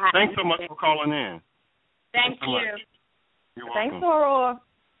tell. Thanks so much for calling in. Thank you. You're welcome. Thanks, Soror.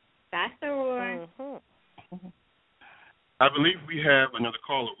 Bye, Soror. I believe we have another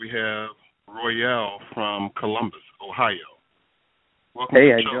caller. We have Royale from Columbus, Ohio. Welcome to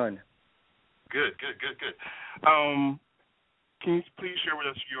the show. How you doing? Good. Can you please share with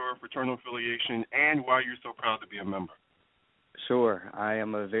us your fraternal affiliation and why you're so proud to be a member? Sure. I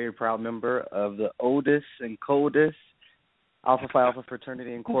am a very proud member of the oldest and coldest Alpha Phi Alpha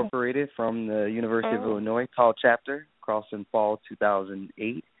Fraternity Incorporated from the University of Illinois, Tall Chapter, crossed in fall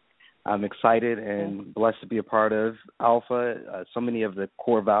 2008. I'm excited and blessed to be a part of Alpha. So many of the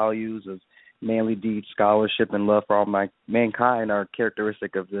core values of manly deeds, scholarship, and love for all mankind are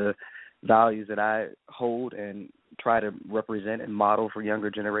characteristic of the values that I hold and try to represent and model for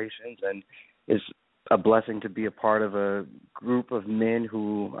younger generations. And it's a blessing to be a part of a group of men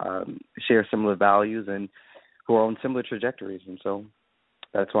who share similar values and who are on similar trajectories. And so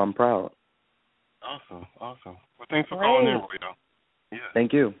that's why I'm proud. Awesome. Well, thanks for calling in, Royale. Yeah.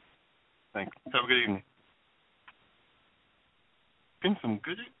 Thank you. Thanks. Have a good evening. Been some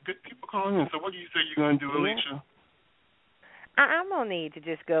good people calling in. So what do you say you're going to do, Alicia? I'm going to need to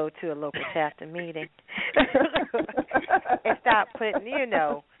just go to a local chapter meeting and stop putting,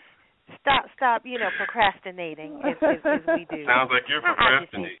 stop, procrastinating as we do. Sounds like you're procrastinating. I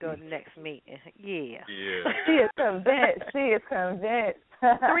just need to go to the next meeting. Yeah. She is convinced.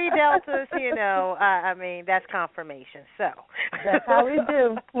 3 deltas, I mean, that's confirmation. So that's how we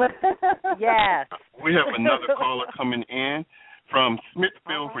do. Yes. We have another caller coming in from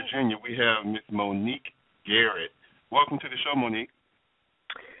Smithfield, Virginia. We have Miss Monique Garrett. Welcome to the show, Monique.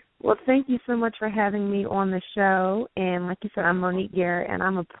 Well, thank you so much for having me on the show. And like you said, I'm Monique Garrett, and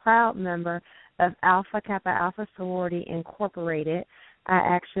I'm a proud member of Alpha Kappa Alpha Sorority Incorporated. I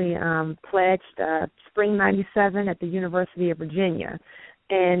actually pledged spring '97 at the University of Virginia.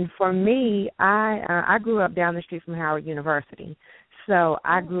 And for me, I grew up down the street from Howard University. So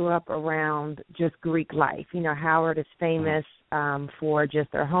I grew up around just Greek life. You know, Howard is famous for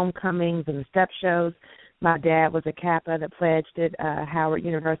just their homecomings and the step shows. My dad was a Kappa that pledged at Howard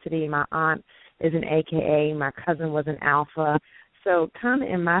University. My aunt is an AKA. My cousin was an Alpha. So kind of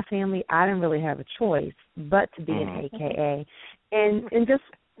in my family, I didn't really have a choice but to be an AKA. And just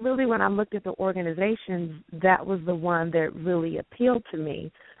really when I looked at the organizations, that was the one that really appealed to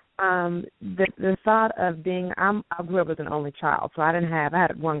me. The thought of being, I grew up as an only child, so I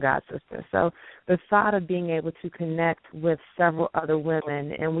had one god sister. So the thought of being able to connect with several other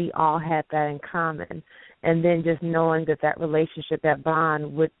women, and we all had that in common, and then just knowing that relationship, that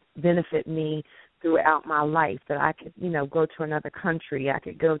bond would benefit me throughout my life, that I could, go to another country, I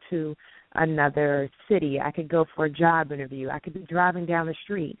could go to another city, I could go for a job interview, I could be driving down the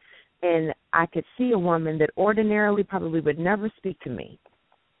street, and I could see a woman that ordinarily probably would never speak to me.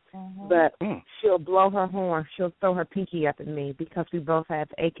 But she'll blow her horn, she'll throw her pinky up at me because we both have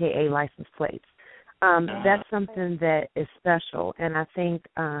AKA license plates. That's something that is special, and I think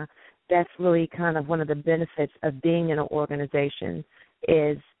that's really kind of one of the benefits of being in an organization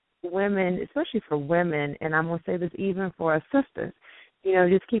is women, especially for women, and I'm going to say this even for our sisters,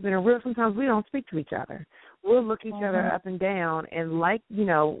 just keeping it real, sometimes we don't speak to each other. We'll look each other up and down and like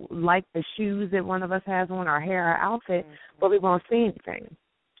the shoes that one of us has on, our hair, our outfit, but we won't say anything.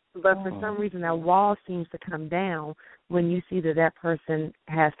 But for some reason, that wall seems to come down when you see that person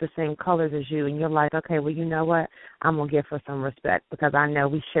has the same colors as you, and you're like, okay, well, you know what? I'm going to give her some respect because I know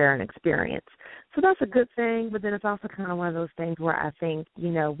we share an experience. So that's a good thing, but then it's also kind of one of those things where I think,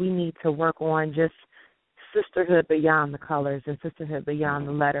 we need to work on just sisterhood beyond the colors and sisterhood beyond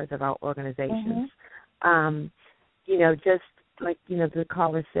the letters of our organizations. Just like, the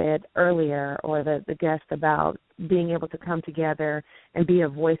caller said earlier, or the guest, about being able to come together and be a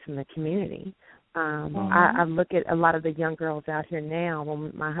voice in the community. I look at a lot of the young girls out here now.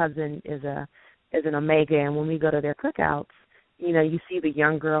 When my husband is an Omega, and when we go to their cookouts, you see the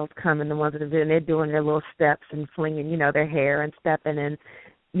young girls coming, the ones that have been, they're doing their little steps and flinging, their hair and stepping, and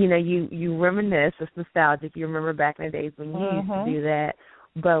you reminisce. It's nostalgic. You remember back in the days when you used to do that.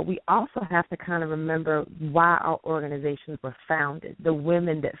 But we also have to kind of remember why our organizations were founded, the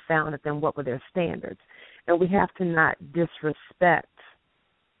women that founded them, what were their standards. And we have to not disrespect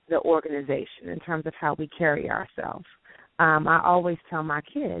the organization in terms of how we carry ourselves. I always tell my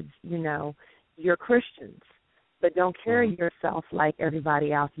kids, you're Christians, but don't carry yourself like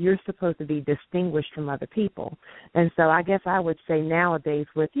everybody else. You're supposed to be distinguished from other people. And so I guess I would say nowadays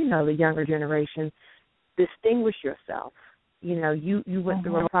with, the younger generation, distinguish yourself. You went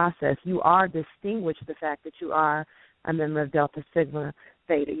through a process. You are distinguished, the fact that you are a member of Delta Sigma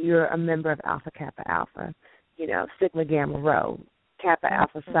Theta. You're a member of Alpha Kappa Alpha, Sigma Gamma Rho, Kappa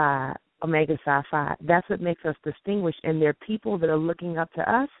Alpha Psi, Omega Psi Phi. That's what makes us distinguished. And there are people that are looking up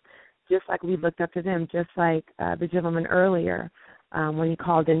to us just like we looked up to them, just like the gentleman earlier when he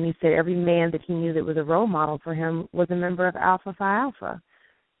called in. He said every man that he knew that was a role model for him was a member of Alpha Phi Alpha.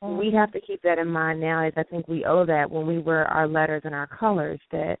 We have to keep that in mind now, as I think we owe that when we wear our letters and our colors,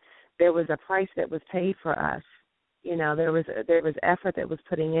 that there was a price that was paid for us. There was effort that was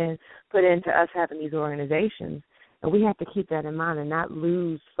put into us having these organizations, and we have to keep that in mind and not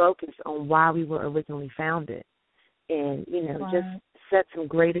lose focus on why we were originally founded, and just set some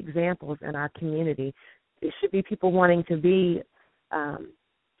great examples in our community. There should be people wanting to be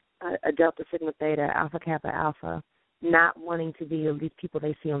a Delta Sigma Theta, Alpha Kappa Alpha, not wanting to be these people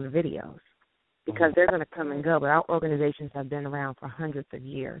they see on the videos, because they're going to come and go. But our organizations have been around for hundreds of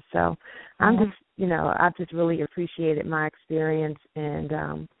years. So I'm just, I've just really appreciated my experience, and,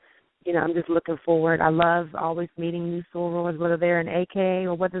 I'm just looking forward. I love always meeting new sorors, whether they're an AK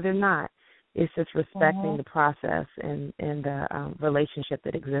or whether they're not. It's just respecting the process and the relationship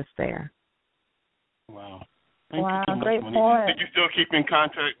that exists there. Wow. Thank you so much, great Monique. point. Did you still keep in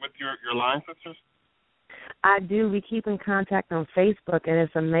contact with your line sisters? I do. We keep in contact on Facebook, and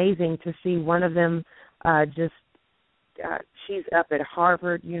it's amazing to see one of them she's up at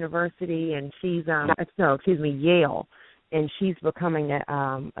Harvard University, and she's Yale, and she's becoming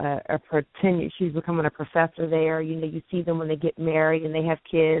she's becoming a professor there. You see them when they get married and they have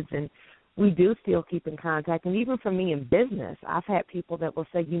kids, and we do still keep in contact. And even for me in business, I've had people that will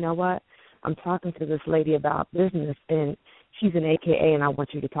say, you know what, I'm talking to this lady about business, and she's an AKA, and I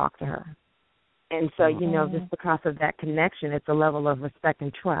want you to talk to her. And so, just because of that connection, it's a level of respect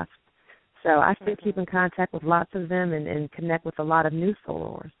and trust. So I still keep in contact with lots of them and connect with a lot of new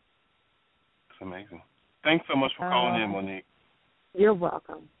sorors. That's amazing. Thanks so much for calling in, Monique. You're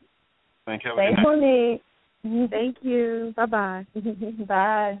welcome. Thank you. Thanks, Monique. Thank you. Bye-bye.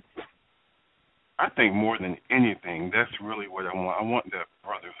 Bye. I think more than anything, that's really what I want. I want that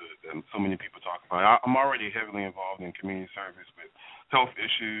brotherhood that so many people talk about. I'm already heavily involved in community service with health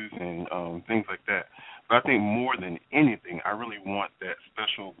issues and things like that. But I think more than anything, I really want that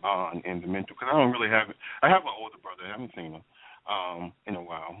special bond in the mentor, because I don't really have it. I have an older brother. I haven't seen him in a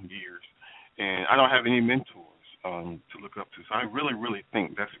while, years. And I don't have any mentors to look up to. So I really, really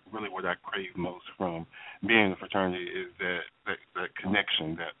think that's really what I crave most from being in a fraternity is that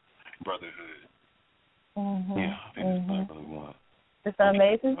connection, that brotherhood. Mm-hmm. Yeah, I think that's what I really want. It's an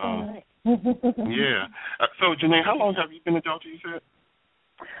amazing thing. Yeah. So, Janae, how long have you been a Delta, you said?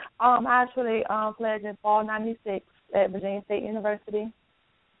 I actually pledged in fall '96 at Virginia State University.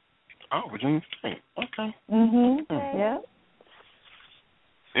 Oh, Virginia State. Okay. Mhm. Yeah.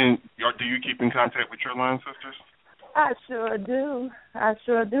 And do you keep in contact with your line sisters? I sure do.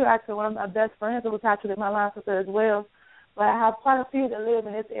 Actually, one of my best friends was actually my line sister as well. But I have quite a few that live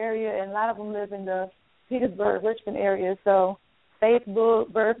in this area, and a lot of them live in the Petersburg, Richmond area. So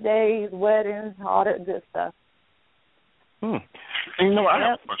Facebook, birthdays, weddings, all that good stuff. And I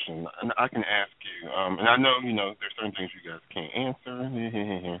have a question, and I can ask you. And I know, there's certain things you guys can't answer.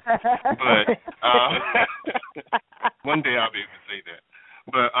 But one day I'll be able to say that.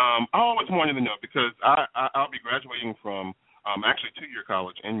 But I always wanted to know, because I'll be graduating from actually two-year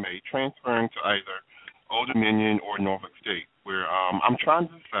college in May, transferring to either Old Dominion or Norfolk State, where I'm trying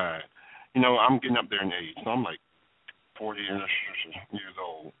to decide. I'm getting up there in age, so I'm like 40 years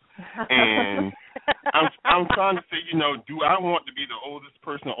old. And I'm trying to say, do I want to be the oldest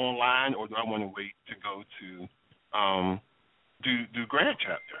person online, or do I want to wait to go to do grad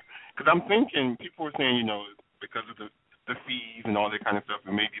chapter? Because I'm thinking, people are saying, because of the fees and all that kind of stuff,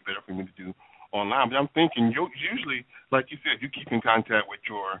 it may be better for me to do online. But I'm thinking, usually, like you said, you keep in contact with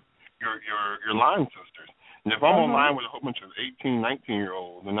your line sisters. And if I'm online with a whole bunch of 18,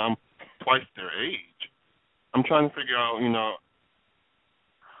 19-year-olds, and I'm twice their age, I'm trying to figure out, well,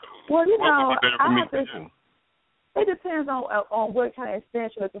 what would be better for me to do. It depends on what kind of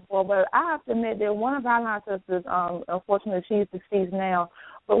experience you're looking for. But I have to admit that one of our line sisters, unfortunately, she's deceased now.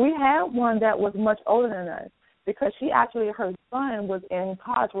 But we had one that was much older than us, because her son was in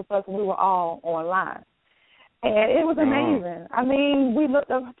college with us when we were all online. And it was amazing. I mean, we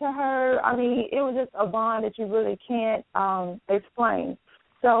looked up to her. I mean, it was just a bond that you really can't explain.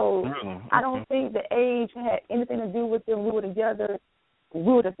 So I don't think the age had anything to do with them. We were together.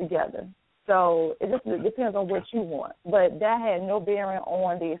 So it just depends on what you want. But that had no bearing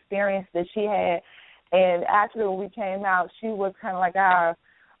on the experience that she had. And actually, when we came out, she was kind of like our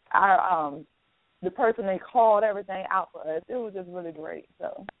the person that called everything out for us. It was just really great.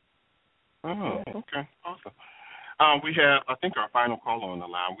 So. Oh, okay, awesome. We have, I think, our final caller on the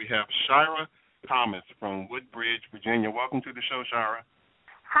line. We have Shira Thomas from Woodbridge, Virginia. Welcome to the show, Shira.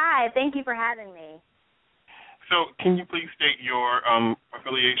 Hi, thank you for having me. So, can you please state your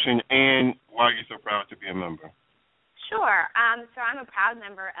affiliation and why you're so proud to be a member? Sure. So I'm a proud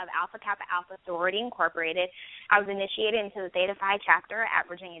member of Alpha Kappa Alpha Sorority Incorporated. I was initiated into the Theta Phi chapter at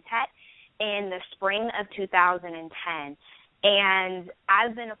Virginia Tech in the spring of 2010. And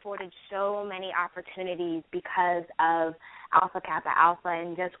I've been afforded so many opportunities because of Alpha Kappa Alpha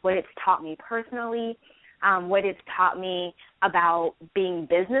and just what it's taught me personally, what it's taught me about being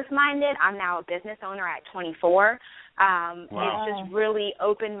business-minded. I'm now a business owner at 24. Wow. It's just really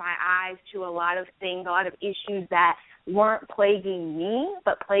opened my eyes to a lot of things, a lot of issues that weren't plaguing me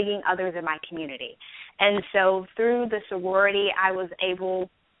but plaguing others in my community. And so through the sorority, I was able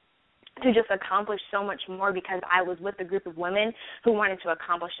to just accomplish so much more because I was with a group of women who wanted to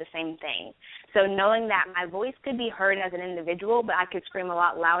accomplish the same thing. So knowing that my voice could be heard as an individual, but I could scream a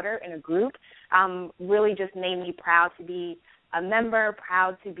lot louder in a group, really just made me proud to be a member,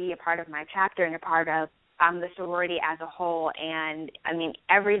 proud to be a part of my chapter and a part of the sorority as a whole. And, I mean,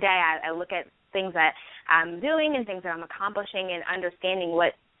 every day I look at things that I'm doing and things that I'm accomplishing and understanding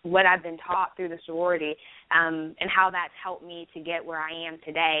what I've been taught through the sorority and how that's helped me to get where I am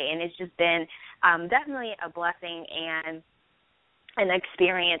today. And it's just been definitely a blessing and an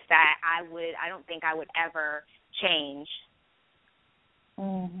experience that I don't think I would ever change.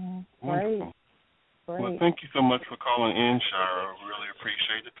 Mm-hmm. Wonderful. Great. Well, thank you so much for calling in, Shira. Really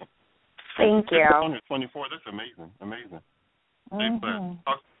appreciate it. Thank you. 24, that's amazing. Mm-hmm.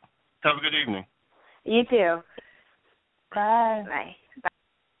 Have a good evening. You too. Bye. Bye.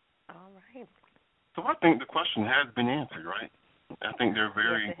 All right. So I think the question has been answered, right? I think they're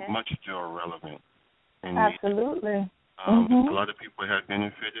very much still relevant. Absolutely. A lot of people have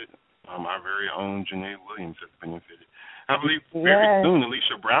benefited. Our very own Janae Williams has benefited. I believe very soon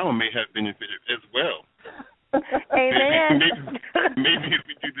Alicia Brown may have benefited as well. Amen. Maybe if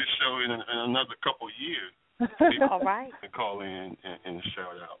we do this show in another couple call in and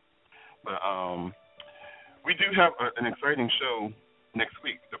shout out. But we do have an exciting show next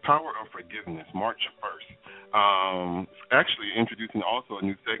week, The Power of Forgiveness, March 1st. Actually introducing also a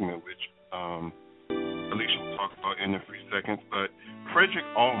new segment, which Alicia will talk about in a few seconds. But Frederick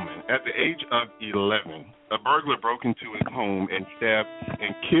Allman, at the age of 11, a burglar broke into his home and stabbed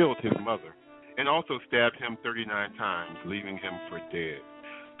and killed his mother, and also stabbed him 39 times, leaving him for dead.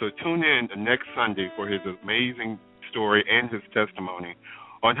 So tune in next Sunday for his amazing story and his testimony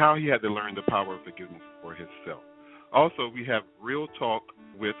on how he had to learn the power of forgiveness for himself. Also, we have Real Talk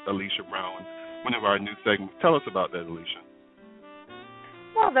with Alicia Brown, one of our new segments. Tell us about that, Alicia.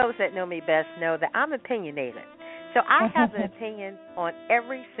 Well, those that know me best know that I'm opinionated. So I have an opinion on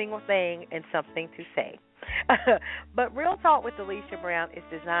every single thing and something to say. But Real Talk with Alicia Brown is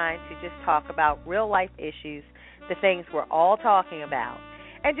designed to just talk about real-life issues, the things we're all talking about,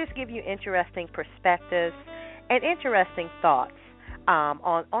 and just give you interesting perspectives and interesting thoughts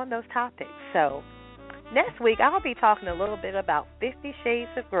on those topics. So next week I'll be talking a little bit about 50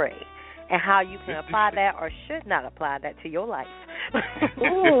 Shades of Grey and how you can apply that or should not apply that to your life.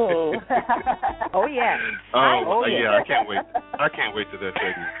 Ooh. Oh, yeah. Yeah, I can't wait. I can't wait to that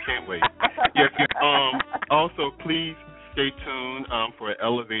segment. Can't wait. Yes. Also, please stay tuned for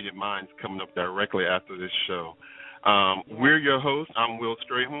Elevated Minds coming up directly after this show. We're your hosts. I'm Will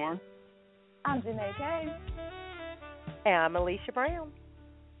Strayhorn. I'm Janae Kay. And I'm Alicia Brown.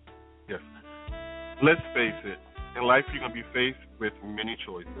 Yes. Let's face it. In life, you're going to be faced with many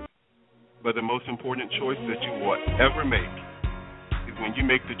choices. But the most important choice that you will ever make is when you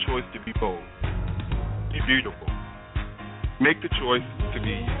make the choice to be bold, be beautiful. Make the choice to be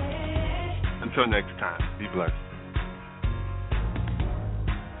you. Until next time, be blessed.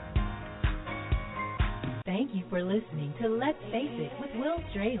 Thank you for listening to Let's Face It with Will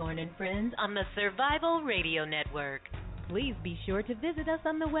Strayhorn and friends on the Survival Radio Network. Please be sure to visit us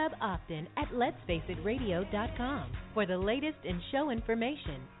on the web often at letsfaceitradio.com for the latest in show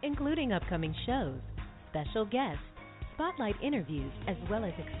information, including upcoming shows, special guests, spotlight interviews, as well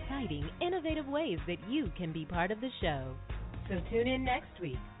as exciting, innovative ways that you can be part of the show. So tune in next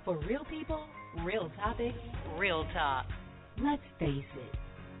week for real people, real topics, real talk. Let's face it.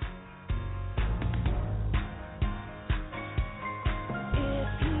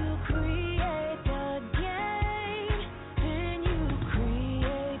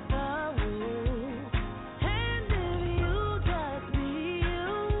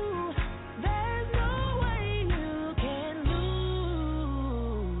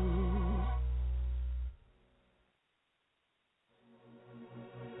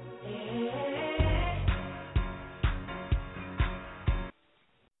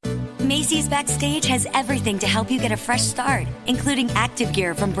 Macy's Backstage has everything to help you get a fresh start, including active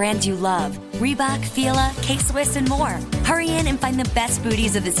gear from brands you love, Reebok, Fila, K-Swiss, and more. Hurry in and find the best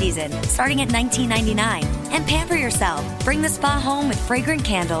booties of the season, starting at $19.99. And pamper yourself. Bring the spa home with fragrant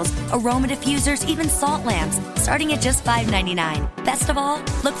candles, aroma diffusers, even salt lamps, starting at just $5.99. Best of all,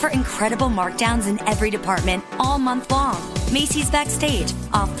 look for incredible markdowns in every department all month long. Macy's Backstage,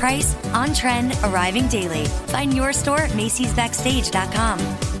 off price, on trend, arriving daily. Find your store at macy'sbackstage.com.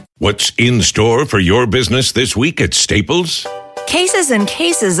 What's in store for your business this week at Staples? Cases and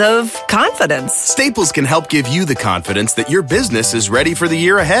cases of confidence. Staples can help give you the confidence that your business is ready for the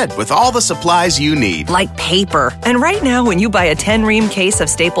year ahead with all the supplies you need. Like paper. And right now, when you buy a 10-ream case of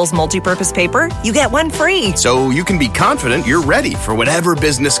Staples multi-purpose paper, you get one free. So you can be confident you're ready for whatever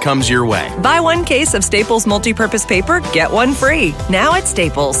business comes your way. Buy one case of Staples multi-purpose paper, get one free. Now at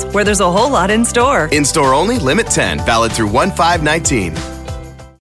Staples, where there's a whole lot in store. In store only, limit 10, valid through 1/5/19.